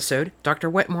this episode, Dr.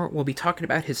 Wetmore will be talking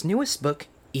about his newest book,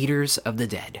 Eaters of the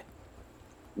Dead.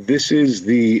 This is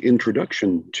the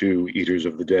introduction to Eaters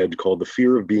of the Dead, called The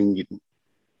Fear of Being Eaten.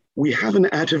 We have an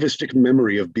atavistic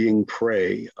memory of being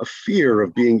prey, a fear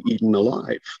of being eaten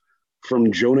alive.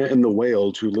 From Jonah and the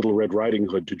Whale to Little Red Riding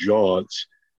Hood to Jaws,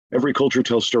 every culture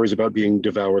tells stories about being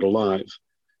devoured alive.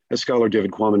 As scholar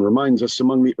David Quammen reminds us,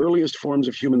 among the earliest forms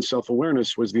of human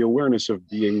self-awareness was the awareness of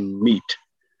being meat.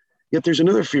 Yet there's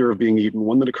another fear of being eaten,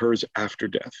 one that occurs after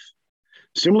death.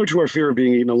 Similar to our fear of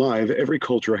being eaten alive, every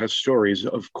culture has stories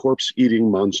of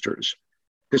corpse-eating monsters.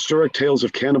 Historic tales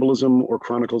of cannibalism or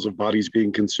chronicles of bodies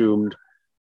being consumed.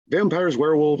 Vampires,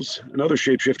 werewolves, and other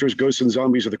shapeshifters, ghosts, and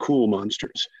zombies are the cool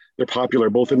monsters. They're popular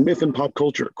both in myth and pop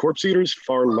culture. Corpse eaters,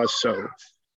 far less so.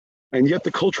 And yet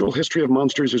the cultural history of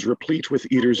monsters is replete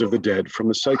with eaters of the dead, from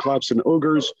the Cyclops and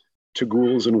ogres to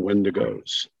ghouls and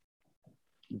wendigos.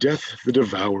 Death the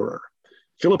Devourer.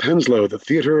 Philip Henslowe,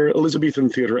 the Elizabethan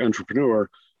theater entrepreneur,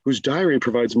 whose diary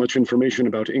provides much information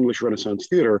about English Renaissance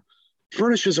theater,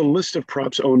 furnishes a list of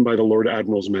props owned by the Lord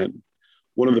Admiral's men,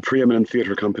 one of the preeminent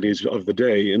theater companies of the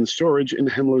day. In storage in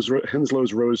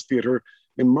Henslow's Rose Theater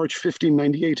in March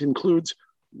 1598 includes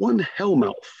one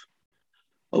Hellmouth.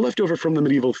 A leftover from the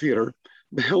medieval theater,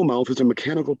 the Hellmouth is a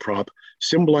mechanical prop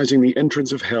symbolizing the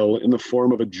entrance of hell in the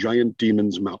form of a giant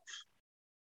demon's mouth.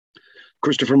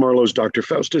 Christopher Marlowe's Dr.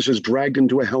 Faustus is dragged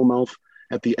into a hellmouth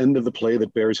at the end of the play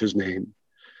that bears his name.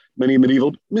 Many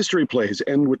medieval mystery plays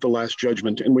end with the Last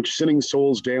Judgment, in which sinning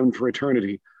souls damned for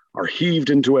eternity are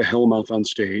heaved into a hellmouth on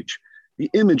stage.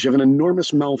 The image of an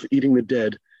enormous mouth eating the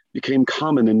dead became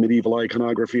common in medieval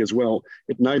iconography as well.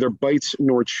 It neither bites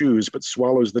nor chews, but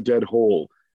swallows the dead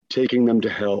whole, taking them to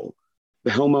hell.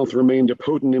 The hellmouth remained a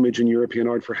potent image in European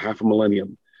art for half a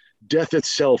millennium. Death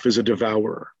itself is a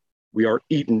devourer. We are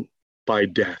eaten by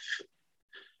death.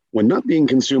 When not being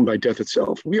consumed by death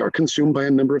itself, we are consumed by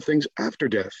a number of things after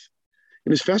death.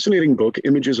 In his fascinating book,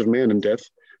 Images of Man and Death,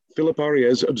 Philip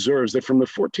Ariès observes that from the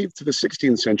 14th to the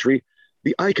 16th century,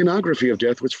 the iconography of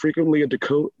death was frequently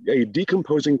a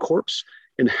decomposing corpse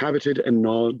inhabited and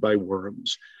gnawed by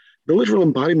worms. The literal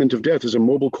embodiment of death is a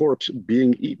mobile corpse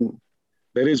being eaten.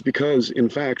 That is because, in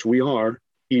fact, we are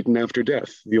eaten after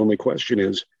death. The only question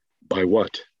is, by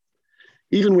what?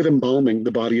 Even with embalming,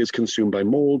 the body is consumed by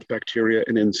mold, bacteria,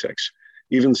 and insects.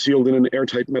 Even sealed in an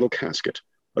airtight metal casket,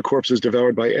 a corpse is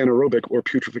devoured by anaerobic or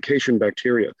putrefaction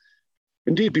bacteria.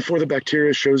 Indeed, before the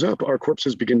bacteria shows up, our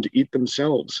corpses begin to eat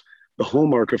themselves. The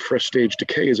hallmark of fresh stage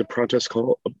decay is a process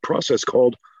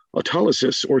called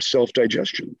autolysis, or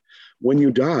self-digestion. When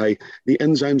you die, the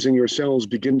enzymes in your cells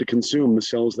begin to consume the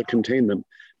cells that contain them.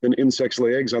 Then insects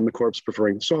lay eggs on the corpse,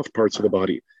 preferring the soft parts of the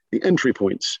body, the entry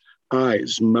points: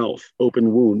 eyes, mouth,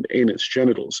 open wound, anus,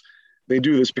 genitals. They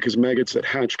do this because maggots that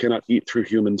hatch cannot eat through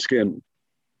human skin.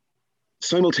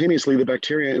 Simultaneously, the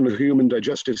bacteria in the human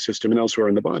digestive system and elsewhere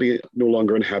in the body, no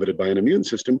longer inhabited by an immune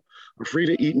system, are free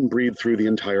to eat and breathe through the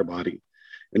entire body.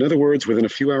 In other words, within a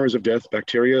few hours of death,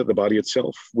 bacteria, the body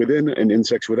itself within, and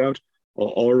insects without, are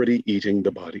already eating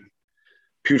the body.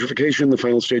 Putrefaction, the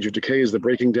final stage of decay, is the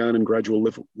breaking down and gradual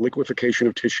liquefaction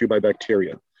of tissue by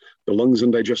bacteria. The lungs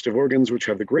and digestive organs, which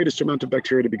have the greatest amount of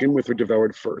bacteria to begin with, are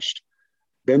devoured first.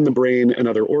 Then the brain and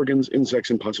other organs, insects,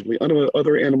 and possibly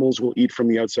other animals will eat from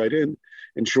the outside in.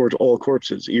 In short, all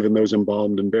corpses, even those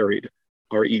embalmed and buried,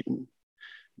 are eaten.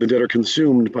 The dead are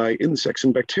consumed by insects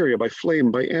and bacteria, by flame,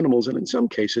 by animals, and in some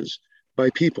cases, by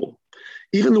people.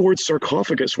 Even the word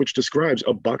sarcophagus, which describes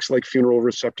a box-like funeral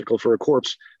receptacle for a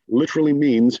corpse, literally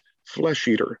means flesh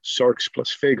eater, sarx plus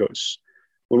phagos.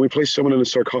 When we place someone in a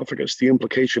sarcophagus, the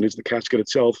implication is the casket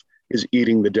itself is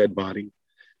eating the dead body.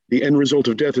 The end result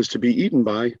of death is to be eaten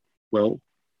by, well,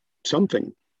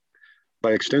 something.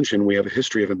 By extension, we have a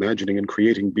history of imagining and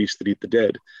creating beasts that eat the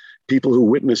dead. People who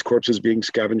witness corpses being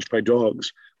scavenged by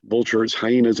dogs, vultures,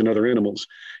 hyenas, and other animals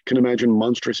can imagine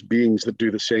monstrous beings that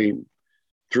do the same.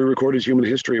 Through recorded human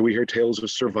history, we hear tales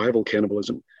of survival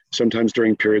cannibalism. Sometimes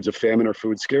during periods of famine or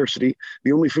food scarcity,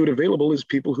 the only food available is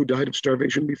people who died of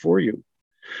starvation before you.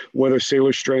 Whether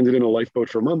sailors stranded in a lifeboat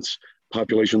for months,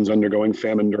 populations undergoing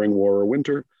famine during war or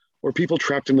winter, or people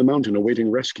trapped in the mountain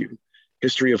awaiting rescue,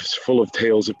 history is full of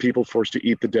tales of people forced to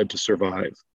eat the dead to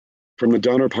survive. From the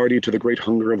Donner Party to the Great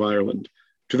Hunger of Ireland,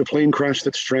 to the plane crash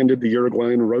that stranded the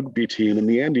Uruguayan rugby team in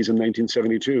the Andes in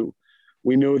 1972,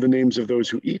 We know the names of those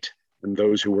who eat and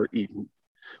those who were eaten.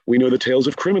 We know the tales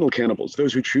of criminal cannibals,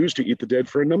 those who choose to eat the dead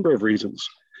for a number of reasons.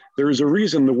 There is a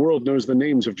reason the world knows the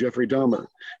names of Jeffrey Dahmer,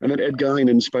 and that Ed Gein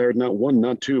inspired not one,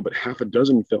 not two, but half a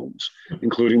dozen films,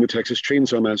 including the Texas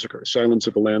Chainsaw Massacre, Silence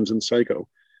of the Lambs, and Psycho,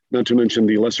 not to mention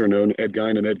the lesser-known Ed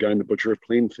Gein and Ed Gein the Butcher of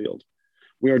Plainfield.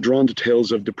 We are drawn to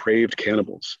tales of depraved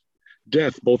cannibals.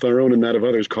 Death, both our own and that of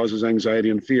others, causes anxiety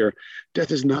and fear.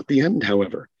 Death is not the end,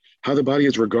 however. How the body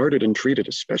is regarded and treated,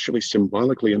 especially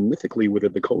symbolically and mythically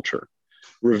within the culture,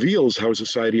 reveals how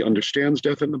society understands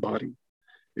death in the body.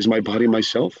 Is my body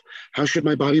myself? How should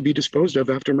my body be disposed of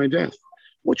after my death?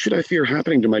 What should I fear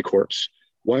happening to my corpse?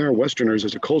 Why are Westerners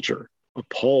as a culture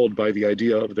appalled by the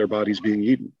idea of their bodies being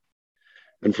eaten?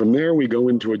 And from there, we go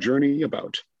into a journey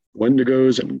about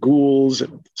Wendigos and ghouls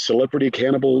and celebrity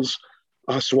cannibals,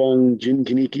 Aswang, Jin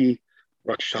Kiniki,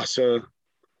 Rakshasa,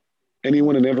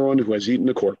 anyone and everyone who has eaten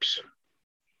a corpse.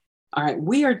 All right,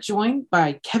 we are joined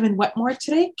by Kevin Wetmore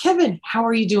today. Kevin, how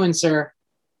are you doing, sir?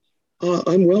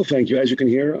 I'm well, thank you. As you can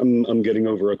hear, I'm getting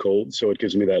over a cold, so it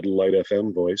gives me that light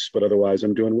FM voice, but otherwise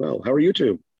I'm doing well. How are you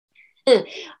two?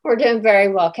 We're doing very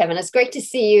well, Kevin. It's great to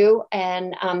see you,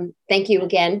 and thank you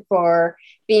again for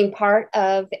being part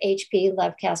of HP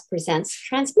Lovecast Presents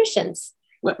Transmissions.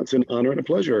 Well, it's an honor and a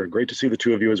pleasure. Great to see the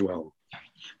two of you as well.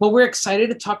 Well, we're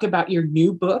excited to talk about your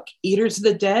new book, Eaters of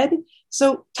the Dead.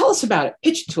 So tell us about it.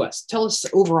 Pitch it to us. Tell us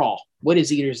overall, what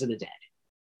is Eaters of the Dead?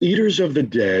 Eaters of the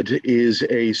Dead is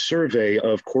a survey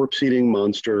of corpse-eating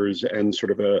monsters and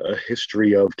sort of a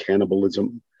history of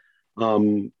cannibalism.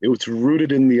 It was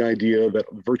rooted in the idea that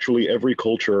virtually every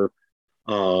culture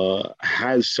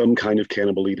has some kind of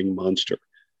cannibal-eating monster.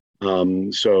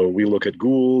 So we look at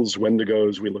ghouls,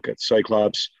 wendigos, we look at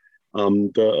cyclops. A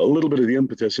little bit of the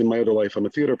impetus in my other life, I'm a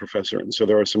theater professor, and so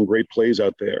there are some great plays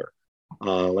out there,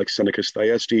 like Seneca's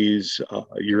Thyestes,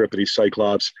 Euripides'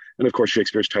 Cyclops, and of course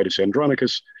Shakespeare's Titus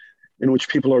Andronicus, in which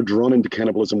people are drawn into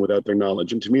cannibalism without their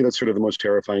knowledge. And to me, that's sort of the most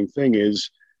terrifying thing, is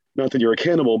not that you're a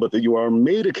cannibal, but that you are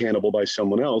made a cannibal by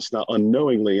someone else, not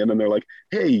unknowingly, and then they're like,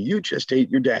 hey, you just ate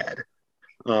your dad.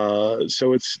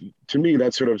 So it's, to me,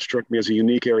 that sort of struck me as a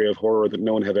unique area of horror that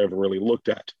no one had ever really looked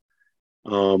at.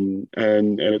 And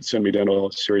it sent me down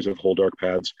a series of whole dark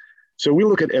paths. So we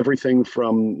look at everything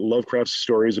from Lovecraft's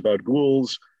stories about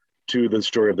ghouls to the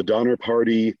story of the Donner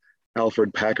Party,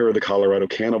 Alfred Packer, the Colorado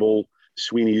Cannibal,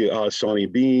 Sweeney Sawney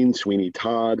Bean, Sweeney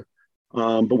Todd.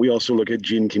 But we also look at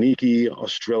Jin Kiniki,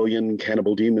 Australian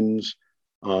cannibal demons,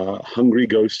 hungry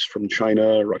ghosts from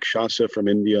China, Rakshasa from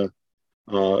India,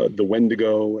 the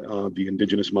Wendigo, the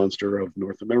indigenous monster of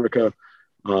North America,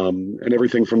 and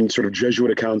everything from sort of Jesuit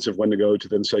accounts of Wendigo to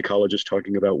then psychologists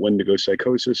talking about Wendigo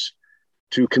psychosis,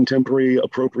 to contemporary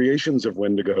appropriations of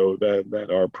Wendigo that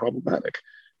are problematic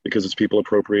because it's people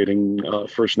appropriating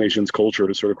First Nations culture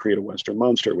to sort of create a Western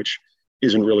monster, which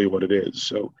isn't really what it is.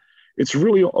 So it's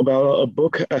really about a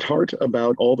book at heart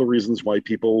about all the reasons why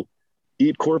people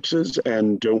eat corpses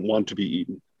and don't want to be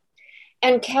eaten.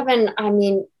 And Kevin, I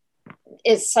mean,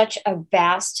 it's such a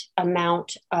vast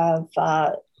amount of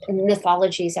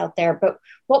mythologies out there, but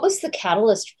what was the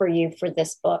catalyst for you for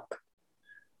this book?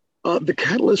 The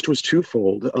catalyst was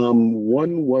twofold.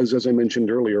 One was, as I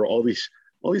mentioned earlier, all these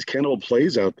cannibal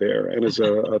plays out there. And as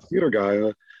a theater guy,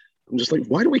 I'm just like,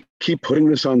 why do we keep putting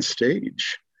this on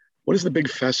stage? What is the big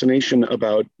fascination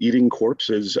about eating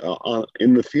corpses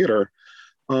in the theater?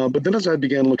 But then as I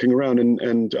began looking around,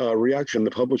 and Reaction, the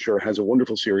publisher, has a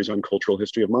wonderful series on cultural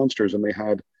history of monsters, and they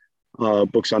had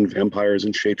books on vampires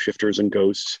and shapeshifters and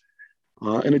ghosts.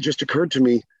 And it just occurred to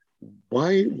me,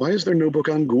 why is there no book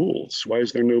on ghouls? Why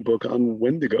is there no book on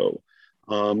Wendigo?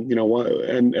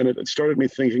 And it started me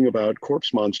thinking about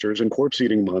corpse monsters and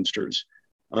corpse-eating monsters,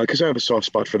 because I have a soft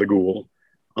spot for the ghoul.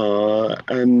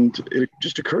 And it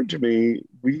just occurred to me,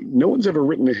 no one's ever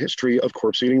written a history of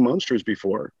corpse-eating monsters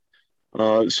before.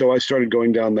 So I started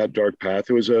going down that dark path.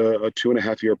 It was a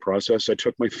 2.5-year process. I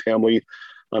took my family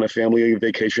on a family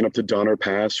vacation up to Donner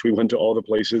Pass. We went to all the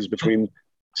places between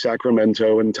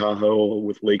Sacramento and Tahoe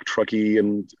with Lake Truckee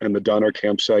and the Donner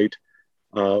campsite,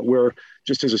 where,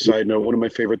 just as a side note, one of my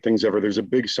favorite things ever, there's a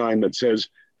big sign that says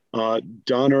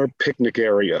Donner Picnic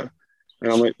Area.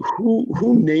 And I'm like,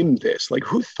 who named this? Like,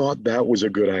 who thought that was a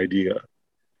good idea?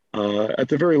 At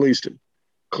the very least,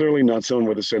 clearly not someone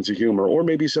with a sense of humor, or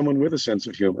maybe someone with a sense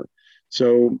of humor.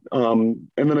 So, and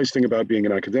the nice thing about being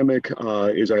an academic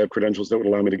is I have credentials that would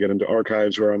allow me to get into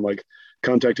archives where I'm like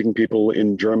contacting people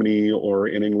in Germany or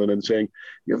in England and saying,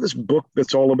 you have this book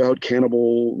that's all about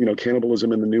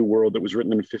cannibalism in the New World that was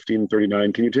written in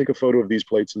 1539. Can you take a photo of these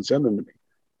plates and send them to me?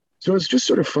 So it's just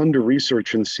sort of fun to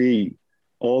research and see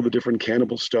all the different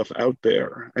cannibal stuff out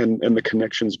there and the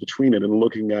connections between it, and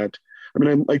looking at, I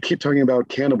mean, I keep talking about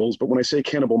cannibals, but when I say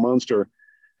cannibal monster,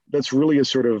 that's really a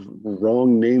sort of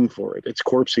wrong name for it. It's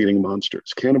corpse eating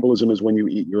monsters. Cannibalism is when you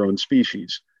eat your own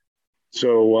species.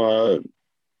 So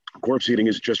corpse eating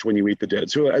is just when you eat the dead.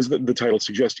 So as the title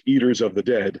suggests, Eaters of the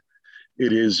Dead,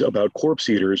 it is about corpse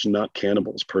eaters, not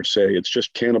cannibals per se. It's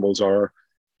just cannibals are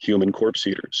human corpse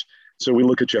eaters. So we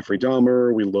look at Jeffrey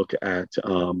Dahmer, we look at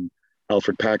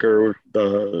Alfred Packer,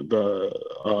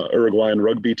 the Uruguayan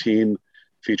rugby team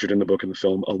featured in the book and the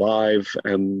film Alive,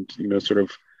 and sort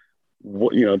of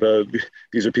what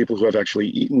these are people who have actually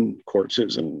eaten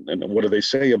corpses, and what do they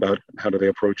say about how do they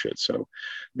approach it. So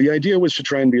the idea was to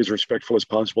try and be as respectful as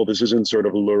possible. This isn't sort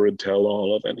of a lurid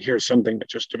tell-all of, and here's something that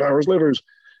just devours livers,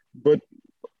 but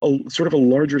sort of a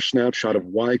larger snapshot of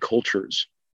why cultures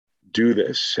do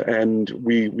this. And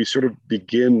we sort of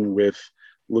begin with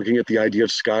looking at the idea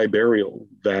of sky burial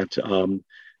that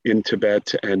in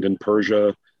Tibet and in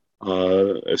Persia,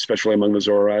 especially among the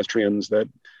Zoroastrians, that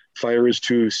fire is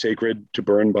too sacred to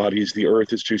burn bodies. The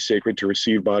earth is too sacred to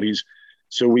receive bodies.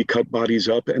 So we cut bodies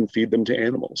up and feed them to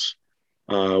animals,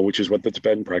 which is what the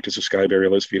Tibetan practice of sky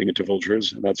burial is, feeding it to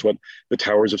vultures. And that's what the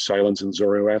Towers of Silence in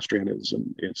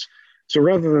Zoroastrianism is. So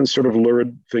rather than sort of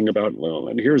lurid thing about, well,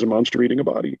 and here's a monster eating a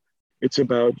body, it's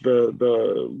about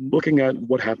the looking at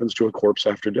what happens to a corpse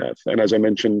after death. And as I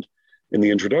mentioned in the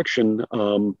introduction,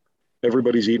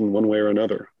 everybody's eaten one way or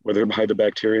another, whether by the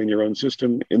bacteria in your own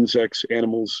system, insects,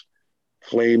 animals,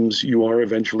 flames, you are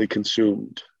eventually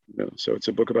consumed. So it's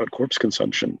a book about corpse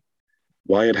consumption,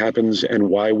 why it happens, and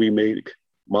why we make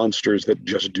monsters that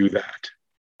just do that.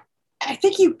 I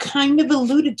think you kind of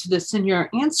alluded to this in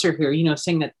your answer here,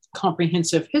 saying that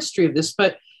comprehensive history of this,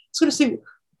 but I was going to say,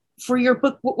 for your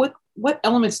book, what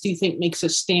elements do you think makes it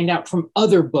stand out from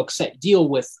other books that deal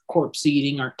with corpse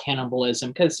eating or cannibalism?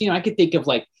 Because, I could think of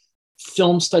like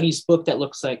film studies book that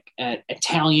looks like at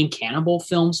Italian cannibal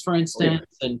films, for instance,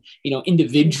 and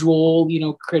individual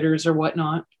critters or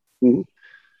whatnot. Mm-hmm.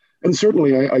 And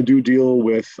certainly I do deal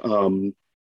with Italian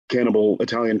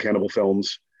cannibal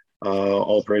films.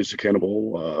 All praise to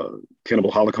Cannibal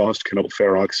Holocaust, Cannibal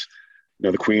Ferox,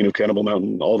 the Queen of Cannibal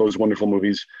Mountain, all those wonderful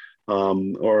movies.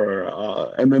 And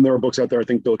then there are books out there. I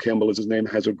think Bill Campbell is his name,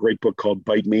 has a great book called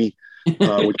Bite Me,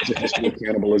 which is a history of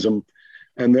cannibalism.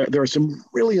 And there are some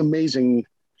really amazing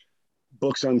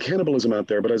books on cannibalism out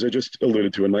there. But as I just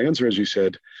alluded to in my answer, as you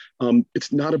said,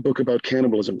 it's not a book about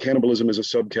cannibalism. Cannibalism is a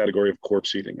subcategory of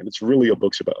corpse eating, and it's really a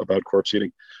book about corpse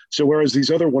eating. So whereas these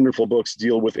other wonderful books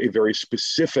deal with a very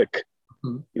specific,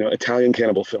 Italian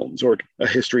cannibal films, or a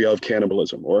history of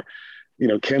cannibalism, or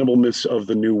cannibal myths of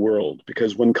the New World,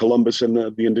 because when Columbus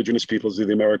and the indigenous peoples of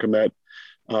the America met,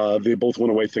 they both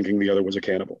went away thinking the other was a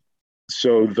cannibal.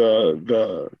 So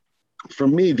for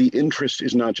me, the interest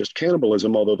is not just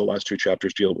cannibalism, although the last two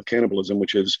chapters deal with cannibalism,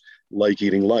 which is like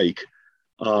eating like.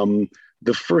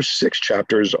 The first 6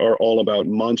 chapters are all about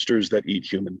monsters that eat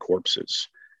human corpses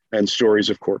and stories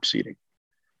of corpse eating.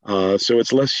 So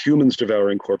it's less humans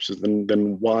devouring corpses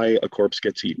than why a corpse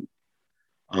gets eaten.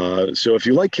 So if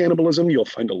you like cannibalism, you'll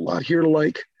find a lot here to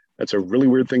like. That's a really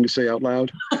weird thing to say out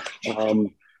loud.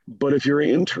 But if you're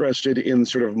interested in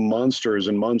sort of monsters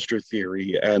and monster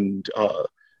theory and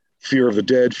fear of the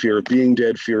dead, fear of being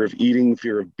dead, fear of eating,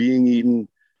 fear of being eaten,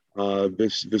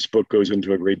 this book goes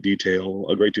into a great deal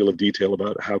of detail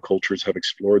about how cultures have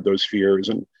explored those fears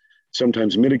and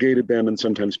sometimes mitigated them and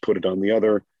sometimes put it on the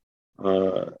other.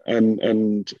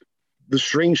 And the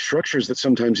strange structures that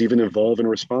sometimes even evolve in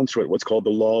response to it, what's called the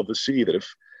law of the sea, that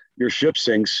if your ship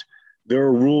sinks, there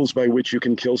are rules by which you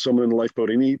can kill someone in a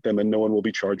lifeboat and eat them and no one will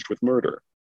be charged with murder.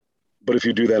 But if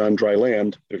you do that on dry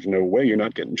land, there's no way you're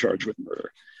not getting charged with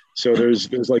murder. So there's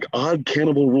like odd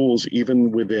cannibal rules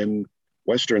even within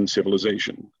Western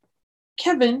civilization.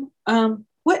 Kevin,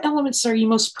 what elements are you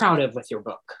most proud of with your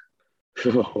book?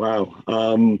 Oh,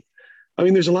 wow. I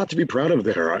mean, there's a lot to be proud of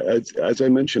there. As I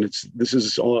mentioned, this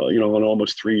is all, an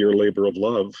almost 3-year labor of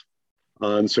love.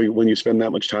 And so when you spend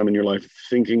that much time in your life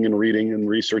thinking and reading and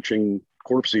researching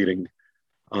corpse eating,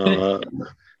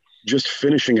 just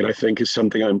finishing it, I think, is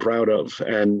something I'm proud of,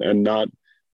 and not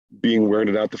being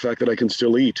weirded out. The fact that I can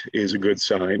still eat is a good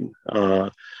sign.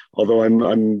 Although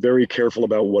I'm very careful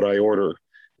about what I order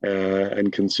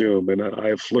and consume, and I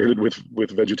have flirted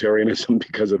with vegetarianism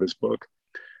because of this book.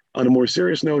 On a more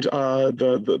serious note,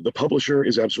 the publisher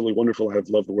is absolutely wonderful. I've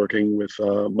loved working with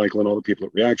Michael and all the people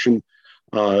at Reaction.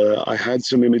 I had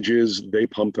some images, they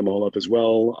pumped them all up as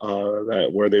well,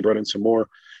 where they brought in some more.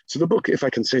 So the book, if I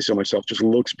can say so myself, just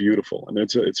looks beautiful. I mean,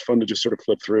 it's fun to just sort of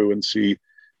flip through and see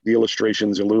the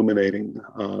illustrations illuminating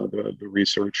the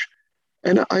research.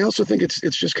 And I also think it's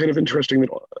just kind of interesting that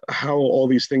how all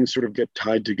these things sort of get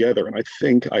tied together. And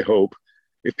I hope,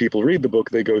 if people read the book,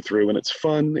 they go through and it's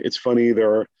fun, it's funny.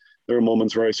 There are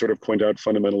moments where I sort of point out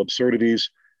fundamental absurdities,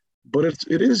 but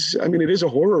it is a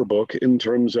horror book in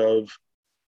terms of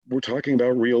we're talking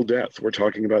about real death. We're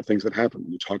talking about things that happen.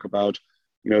 You talk about,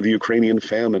 the Ukrainian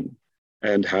famine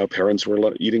and how parents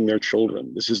were eating their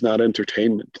children. This is not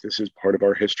entertainment. This is part of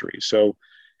our history. So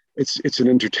it's an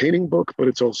entertaining book, but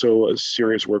it's also a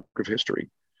serious work of history.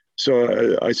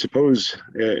 So I suppose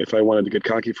if I wanted to get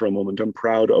cocky for a moment, I'm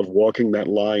proud of walking that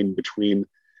line between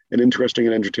an interesting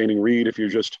and entertaining read. If you're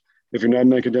not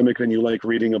an academic and you like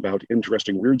reading about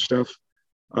interesting, weird stuff,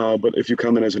 but if you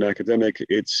come in as an academic,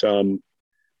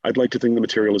 I'd like to think the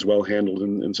material is well handled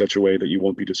in such a way that you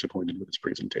won't be disappointed with its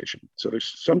presentation. So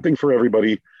there's something for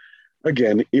everybody.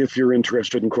 Again, if you're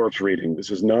interested in corpse reading,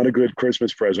 this is not a good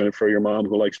Christmas present for your mom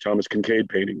who likes Thomas Kinkade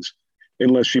paintings,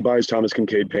 unless she buys Thomas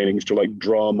Kinkade paintings to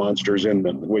draw monsters in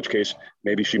them, in which case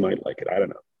maybe she might like it. I don't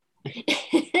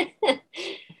know.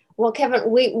 Well, Kevin,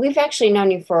 we've actually known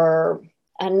you for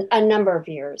a number of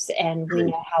years, and we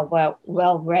know how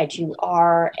well read you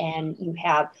are, and you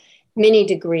have many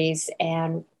degrees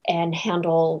and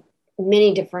handle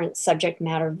many different subject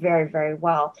matter very, very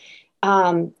well.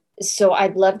 So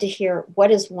I'd love to hear,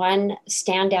 what is one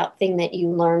standout thing that you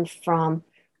learned from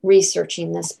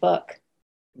researching this book?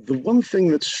 The one thing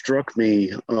that struck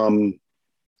me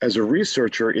as a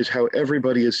researcher is how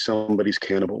everybody is somebody's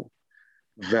cannibal.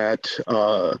 That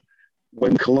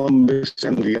when Columbus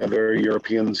and the other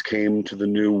Europeans came to the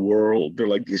New World, they're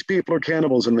like, these people are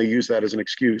cannibals, and they use that as an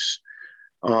excuse.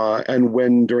 And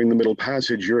when during the Middle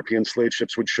Passage, European slave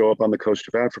ships would show up on the coast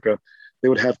of Africa, they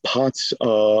would have pots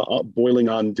boiling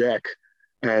on deck,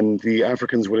 and the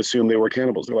Africans would assume they were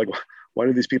cannibals. They're like, why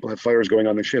do these people have fires going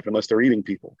on the ship unless they're eating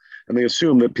people? And they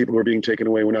assume that people who were being taken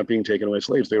away were not being taken away as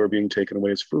slaves. They were being taken away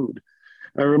as food.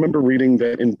 I remember reading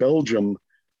that in Belgium,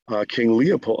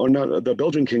 the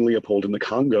Belgian King Leopold in the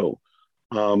Congo,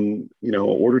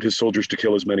 ordered his soldiers to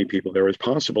kill as many people there as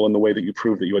possible. And the way that you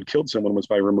proved that you had killed someone was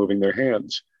by removing their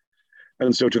hands.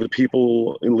 And so to the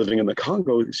people living in the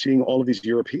Congo, seeing all of these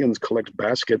Europeans collect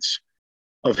baskets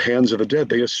of hands of the dead,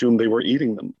 they assumed they were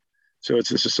eating them. So it's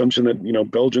this assumption that,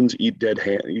 Belgians eat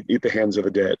the hands of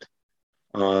the dead.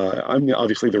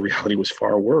 Obviously the reality was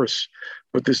far worse,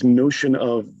 but this notion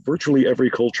of virtually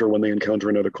every culture, when they encounter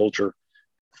another culture,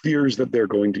 fears that they're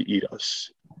going to eat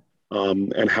us.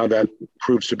 And how that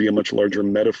proves to be a much larger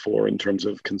metaphor in terms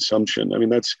of consumption. I mean,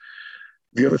 that's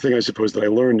the other thing I suppose that I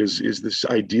learned is this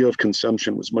idea of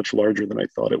consumption was much larger than I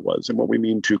thought it was, and what we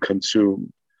mean to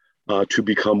consume, to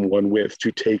become one with,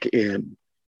 to take in.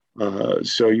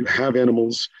 So you have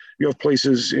animals, you have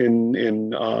places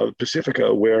in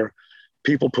Pacifica where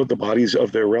people put the bodies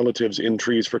of their relatives in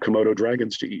trees for Komodo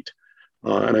dragons to eat.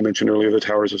 And I mentioned earlier the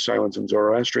Towers of Silence in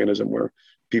Zoroastrianism, where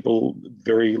people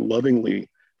very lovingly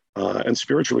and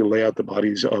spiritually lay out the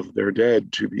bodies of their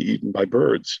dead to be eaten by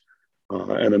birds.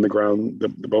 And then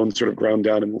the bones sort of ground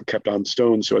down and kept on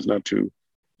stones so as not to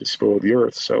despoil the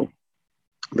earth. So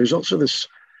there's also this,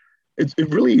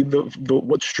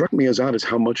 what struck me as odd is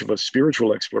how much of a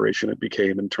spiritual exploration it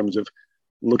became in terms of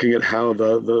looking at how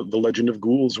the legend of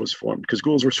ghouls was formed, because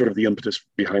ghouls were sort of the impetus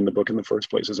behind the book in the first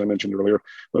place. As I mentioned earlier,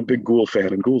 I'm a big ghoul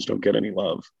fan, and ghouls don't get any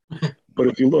love. But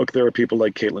if you look, there are people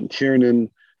like Caitlin Kiernan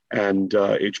and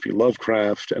H.P.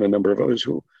 Lovecraft and a number of others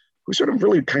who sort of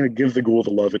really kind of give the ghoul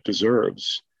the love it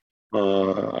deserves.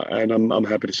 And I'm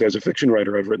happy to say, as a fiction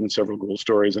writer, I've written several ghoul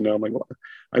stories, and now I'm like, well,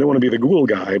 I don't want to be the ghoul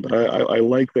guy, but I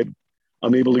like that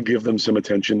I'm able to give them some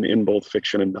attention in both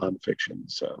fiction and nonfiction.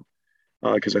 So,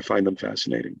 because I find them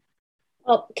fascinating.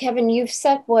 Well, Kevin, you've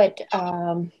said what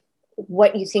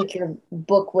you think your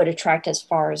book would attract as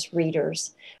far as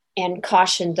readers, and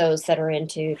caution those that are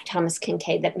into Thomas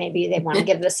Kinkade that maybe they want to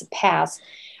give this a pass.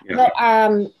 Yeah. But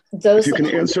those, if you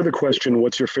can answer the question,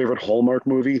 what's your favorite Hallmark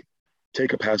movie?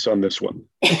 Take a pass on this one.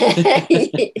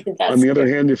 On the other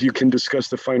hand, if you can discuss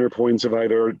the finer points of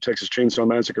either Texas Chainsaw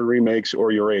Massacre remakes,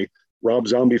 or you're a Rob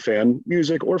Zombie fan,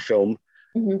 music or film,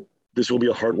 this will be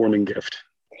a heartwarming gift.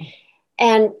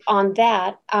 And on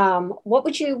that, what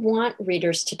would you want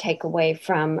readers to take away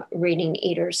from reading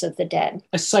Eaters of the Dead?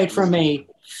 Aside from a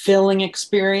filling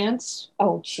experience?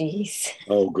 Oh, geez.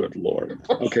 Oh, good Lord.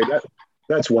 Okay,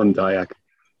 that's one Dyak.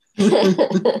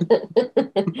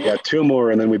 Yeah, two more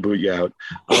and then we boot you out.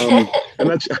 And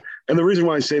the reason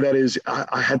why I say that is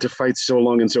I had to fight so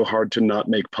long and so hard to not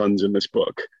make puns in this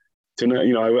book. To not,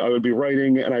 I would be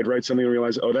writing and I'd write something and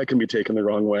realize, oh, that can be taken the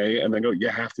wrong way, and then go, you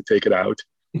have to take it out.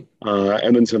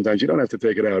 And then sometimes you don't have to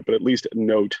take it out, but at least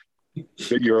note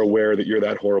that you're aware that you're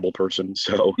that horrible person.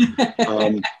 So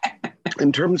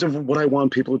in terms of what I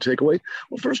want people to take away,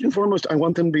 well, first and foremost, I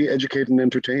want them to be educated and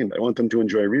entertained. I want them to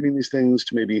enjoy reading these things,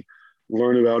 to maybe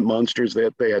learn about monsters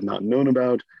that they had not known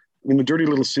about. I mean, the dirty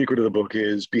little secret of the book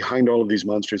is behind all of these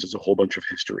monsters is a whole bunch of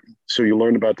history. So you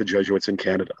learn about the Jesuits in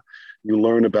Canada. You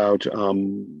learn about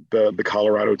the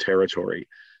Colorado Territory.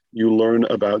 You learn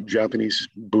about Japanese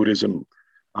Buddhism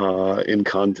in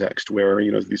context, where,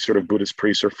 you know, these sort of Buddhist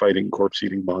priests are fighting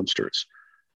corpse-eating monsters.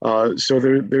 So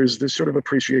there's this sort of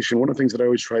appreciation. One of the things that I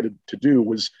always tried to do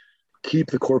was keep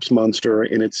the corpse monster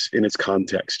in its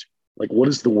context. Like, what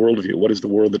is the worldview? What is the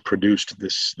world that produced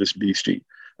this beastie?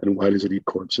 And why does it eat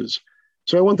corpses?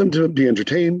 So I want them to be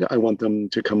entertained. I want them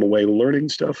to come away learning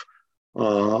stuff.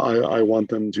 I want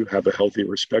them to have a healthy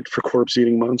respect for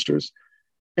corpse-eating monsters.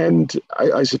 And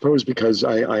I suppose because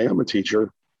I am a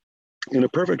teacher, in a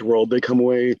perfect world, they come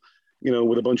away, you know,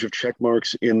 with a bunch of check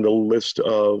marks in the list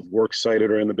of works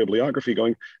cited or in the bibliography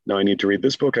going, now I need to read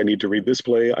this book, I need to read this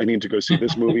play, I need to go see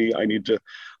this movie,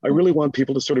 I really want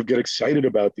people to sort of get excited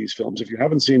about these films. If you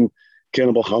haven't seen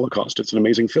Cannibal Holocaust, it's an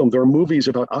amazing film. There are movies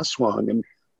about Aswang, and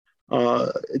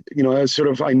you know,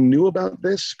 I knew about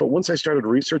this, but once I started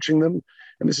researching them,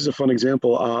 and this is a fun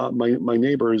example, my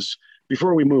neighbors,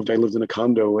 before we moved, I lived in a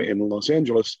condo in Los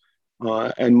Angeles,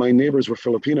 and my neighbors were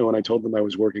Filipino, and I told them I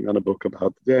was working on a book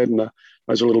about the dead, and I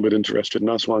was a little bit interested in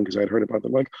Aswang because I'd heard about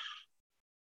them. Like,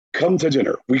 come to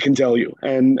dinner, we can tell you.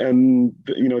 And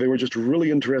you know, they were just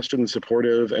really interested and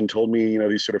supportive, and told me, you know,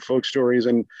 these sort of folk stories.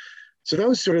 And so that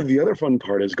was sort of the other fun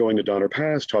part, is going to Donner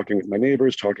Pass, talking with my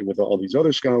neighbors, talking with all these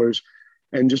other scholars,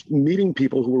 and just meeting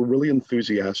people who were really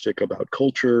enthusiastic about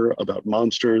culture, about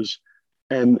monsters,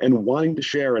 and wanting to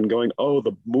share, and going, oh,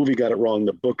 the movie got it wrong,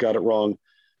 the book got it wrong.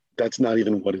 That's not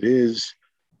even what it is.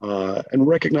 And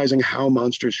recognizing how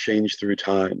monsters change through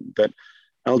time, that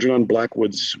Algernon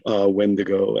Blackwood's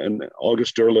Wendigo and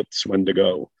August Derleth's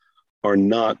Wendigo are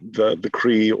not the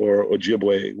Cree or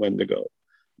Ojibwe Wendigo.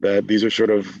 That these are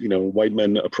sort of, you know, white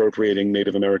men appropriating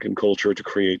Native American culture to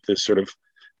create this sort of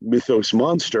mythos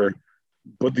monster.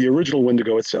 But the original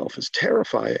Wendigo itself is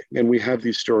terrifying. And we have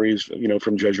these stories, you know,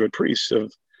 from Jesuit priests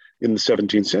in the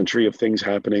 17th century of things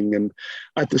happening. And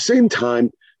at the same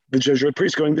time, the Jesuit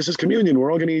priests going, this is communion,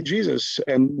 we're all going to eat Jesus.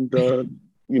 And the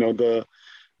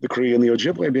Cree and the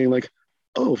Ojibwe being like,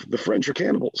 oh, the French are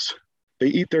cannibals. They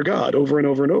eat their God over and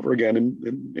over and over again.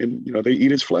 And you know, they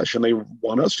eat his flesh, and they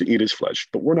want us to eat his flesh,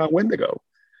 but we're not Wendigo.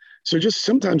 So just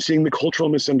sometimes seeing the cultural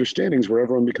misunderstandings where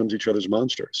everyone becomes each other's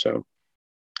monster. So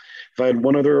if I had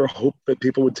one other hope that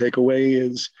people would take away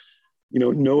is, you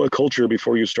know a culture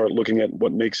before you start looking at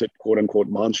what makes it quote unquote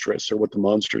monstrous, or what the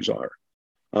monsters are.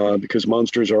 Because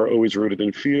monsters are always rooted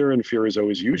in fear, and fear is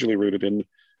always usually rooted in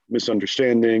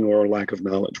misunderstanding or lack of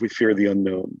knowledge. We fear the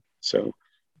unknown. So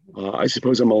I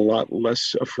suppose I'm a lot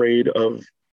less afraid of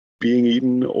being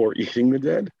eaten or eating the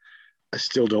dead. I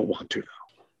still don't want to,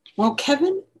 though. Well,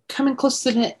 Kevin, coming close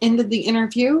to the end of the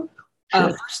interview,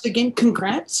 Sure. First, again,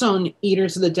 congrats on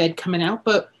Eaters of the Dead coming out,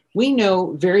 but we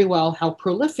know very well how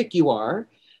prolific you are.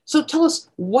 So tell us,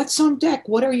 what's on deck?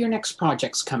 What are your next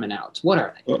projects coming out? What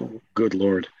are they? Oh, good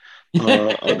Lord.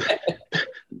 There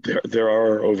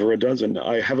are over a dozen.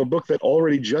 I have a book that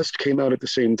already just came out at the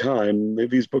same time.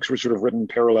 These books were sort of written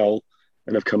parallel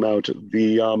and have come out.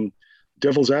 The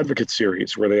Devil's Advocate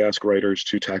series, where they ask writers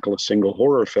to tackle a single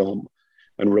horror film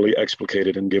and really explicate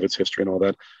it and give its history and all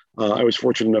that. I was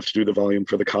fortunate enough to do the volume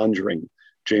for The Conjuring,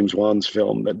 James Wan's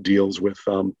film that deals with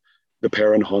the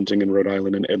Perron haunting in Rhode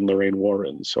Island and Ed and Lorraine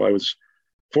Warren. So I was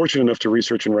fortunate enough to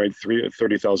research and write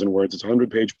 30,000 words. It's a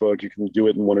 100-page book. You can do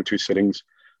it in 1 or 2 sittings.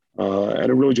 And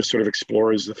it really just sort of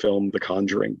explores the film The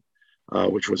Conjuring,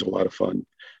 which was a lot of fun.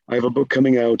 I have a book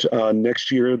coming out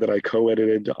next year that I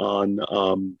co-edited on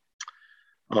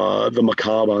The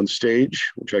Macabre on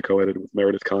Stage, which I co-edited with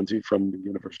Meredith Conti from the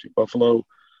University of Buffalo.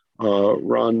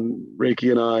 Ron Reiki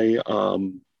and I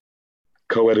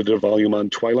co-edited a volume on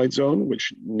Twilight Zone,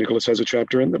 which Nicholas has a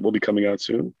chapter in that will be coming out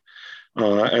soon.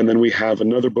 And then we have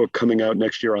another book coming out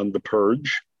next year on The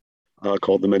Purge,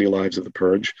 called The Many Lives of the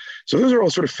Purge. So those are all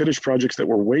sort of finished projects that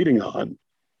we're waiting on.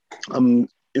 I'm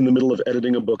in the middle of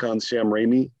editing a book on Sam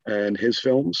Raimi and his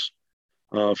films,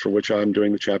 for which I'm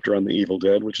doing the chapter on The Evil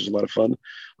Dead, which is a lot of fun.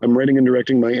 I'm writing and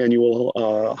directing my annual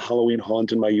Halloween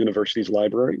haunt in my university's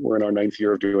library. We're in our 9th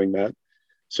year of doing that.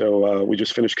 So we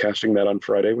just finished casting that on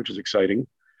Friday, which is exciting.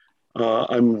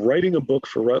 I'm writing a book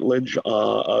for Routledge,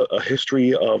 a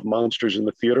history of monsters in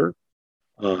the theater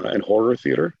and horror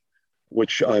theater,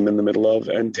 which I'm in the middle of.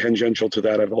 And tangential to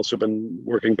that, I've also been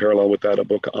working parallel with that, a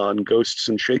book on ghosts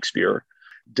and Shakespeare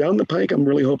Down the pike, I'm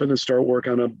really hoping to start work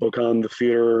on a book on the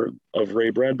theater of Ray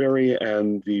Bradbury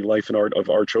and the life and art of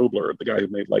Arch Obler, the guy who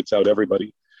made Lights Out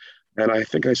Everybody. And I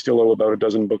think I still owe about a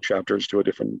dozen book chapters to a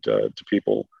different to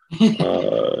people.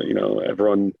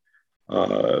 Everyone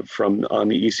from on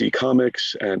the EC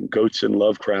Comics and Goats and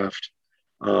Lovecraft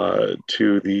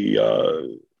to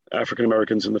the African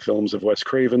Americans in the films of Wes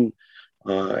Craven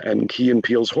and Key and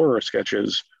Peele's horror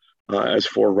sketches as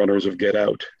forerunners of Get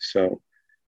Out. So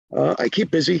I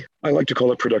keep busy. I like to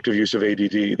call it productive use of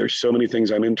ADD. There's so many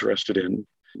things I'm interested in.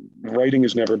 Writing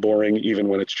is never boring, even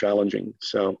when it's challenging.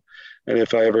 So, and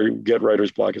if I ever get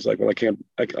writer's block, it's like, well, I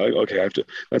have to.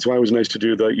 That's why it was nice to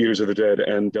do the Eaters of the Dead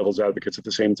and Devil's Advocates at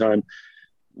the same time.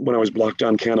 When I was blocked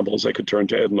on Cannibals, I could turn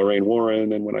to Ed and Lorraine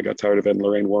Warren. And when I got tired of Ed and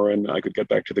Lorraine Warren, I could get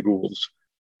back to the Ghouls.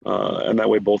 And that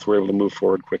way both were able to move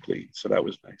forward quickly. So that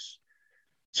was nice.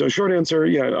 So short answer,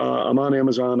 I'm on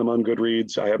Amazon, I'm on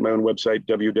Goodreads. I have my own website,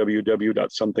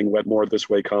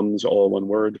 www.somethingwetmorethiswaycomes, all one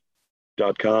word,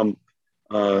 .com.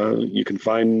 You can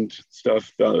find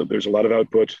stuff. There's a lot of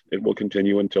output. It will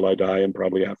continue until I die and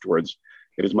probably afterwards.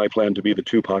 It is my plan to be the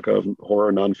Tupac of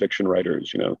horror nonfiction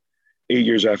writers. 8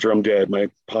 years after I'm dead, my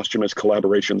posthumous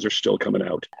collaborations are still coming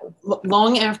out.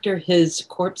 Long after his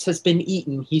corpse has been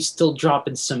eaten, he's still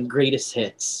dropping some greatest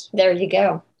hits. There you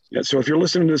go. Yeah, so if you're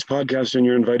listening to this podcast and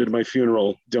you're invited to my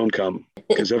funeral, don't come,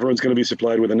 because everyone's going to be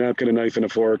supplied with a napkin, a knife, and a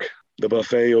fork. The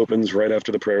buffet opens right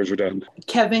after the prayers are done.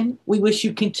 Kevin, we wish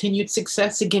you continued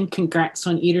success. Again, congrats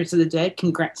on Eaters of the Dead.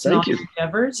 Congrats on all your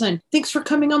endeavors. And thanks for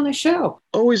coming on the show.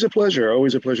 Always a pleasure.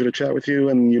 Always a pleasure to chat with you.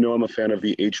 And I'm a fan of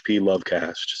the HP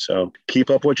Lovecast. So keep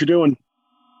up what you're doing.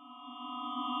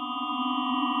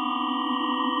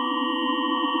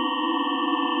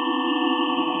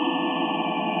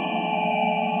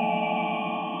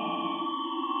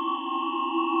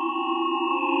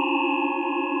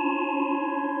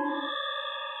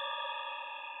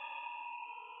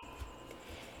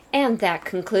 And that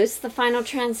concludes the final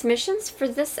transmissions for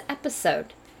this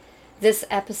episode. This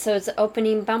episode's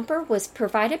opening bumper was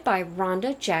provided by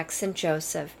Rhonda Jackson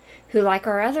Joseph, who, like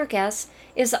our other guests,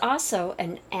 is also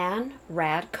an Anne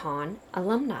Rad Con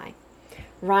alumni.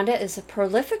 Rhonda is a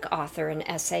prolific author and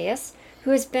essayist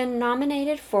who has been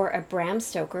nominated for a Bram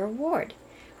Stoker Award.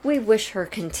 We wish her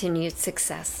continued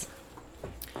success.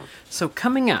 So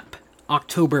coming up,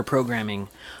 October programming.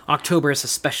 October is a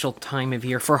special time of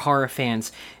year for horror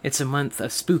fans. It's a month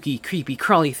of spooky, creepy,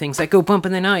 crawly things that go bump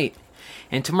in the night.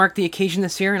 And to mark the occasion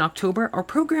this year in October, our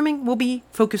programming will be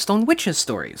focused on witches'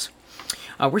 stories.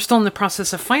 We're still in the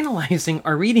process of finalizing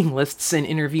our reading lists and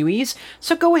interviewees,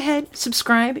 so go ahead,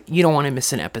 subscribe, you don't want to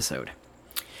miss an episode.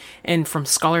 And from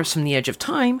Scholars from the Edge of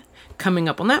Time, coming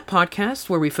up on that podcast,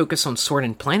 where we focus on Sword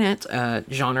and Planet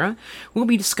genre, we'll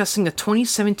be discussing the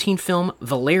 2017 film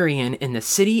Valerian in the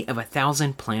City of a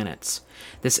Thousand Planets.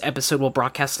 This episode will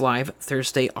broadcast live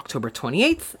Thursday, October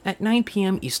 28th at 9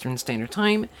 p.m. Eastern Standard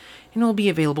Time, and will be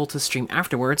available to stream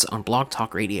afterwards on Blog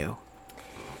Talk Radio.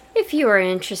 If you are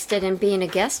interested in being a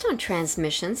guest on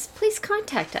Transmissions, please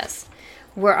contact us.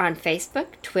 We're on Facebook,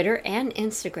 Twitter, and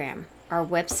Instagram. Our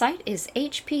website is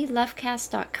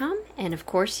hplovecast.com, and of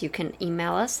course you can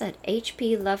email us at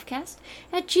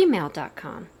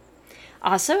hplovecast@gmail.com.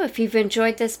 Also, if you've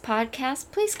enjoyed this podcast,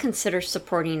 please consider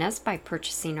supporting us by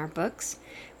purchasing our books.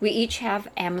 We each have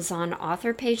Amazon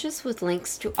author pages with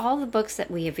links to all the books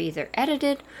that we have either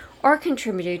edited or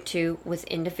contributed to with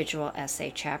individual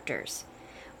essay chapters.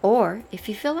 Or, if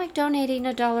you feel like donating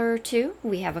 $1 or $2,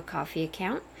 we have a coffee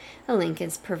account. A link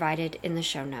is provided in the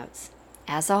show notes.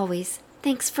 As always,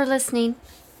 thanks for listening.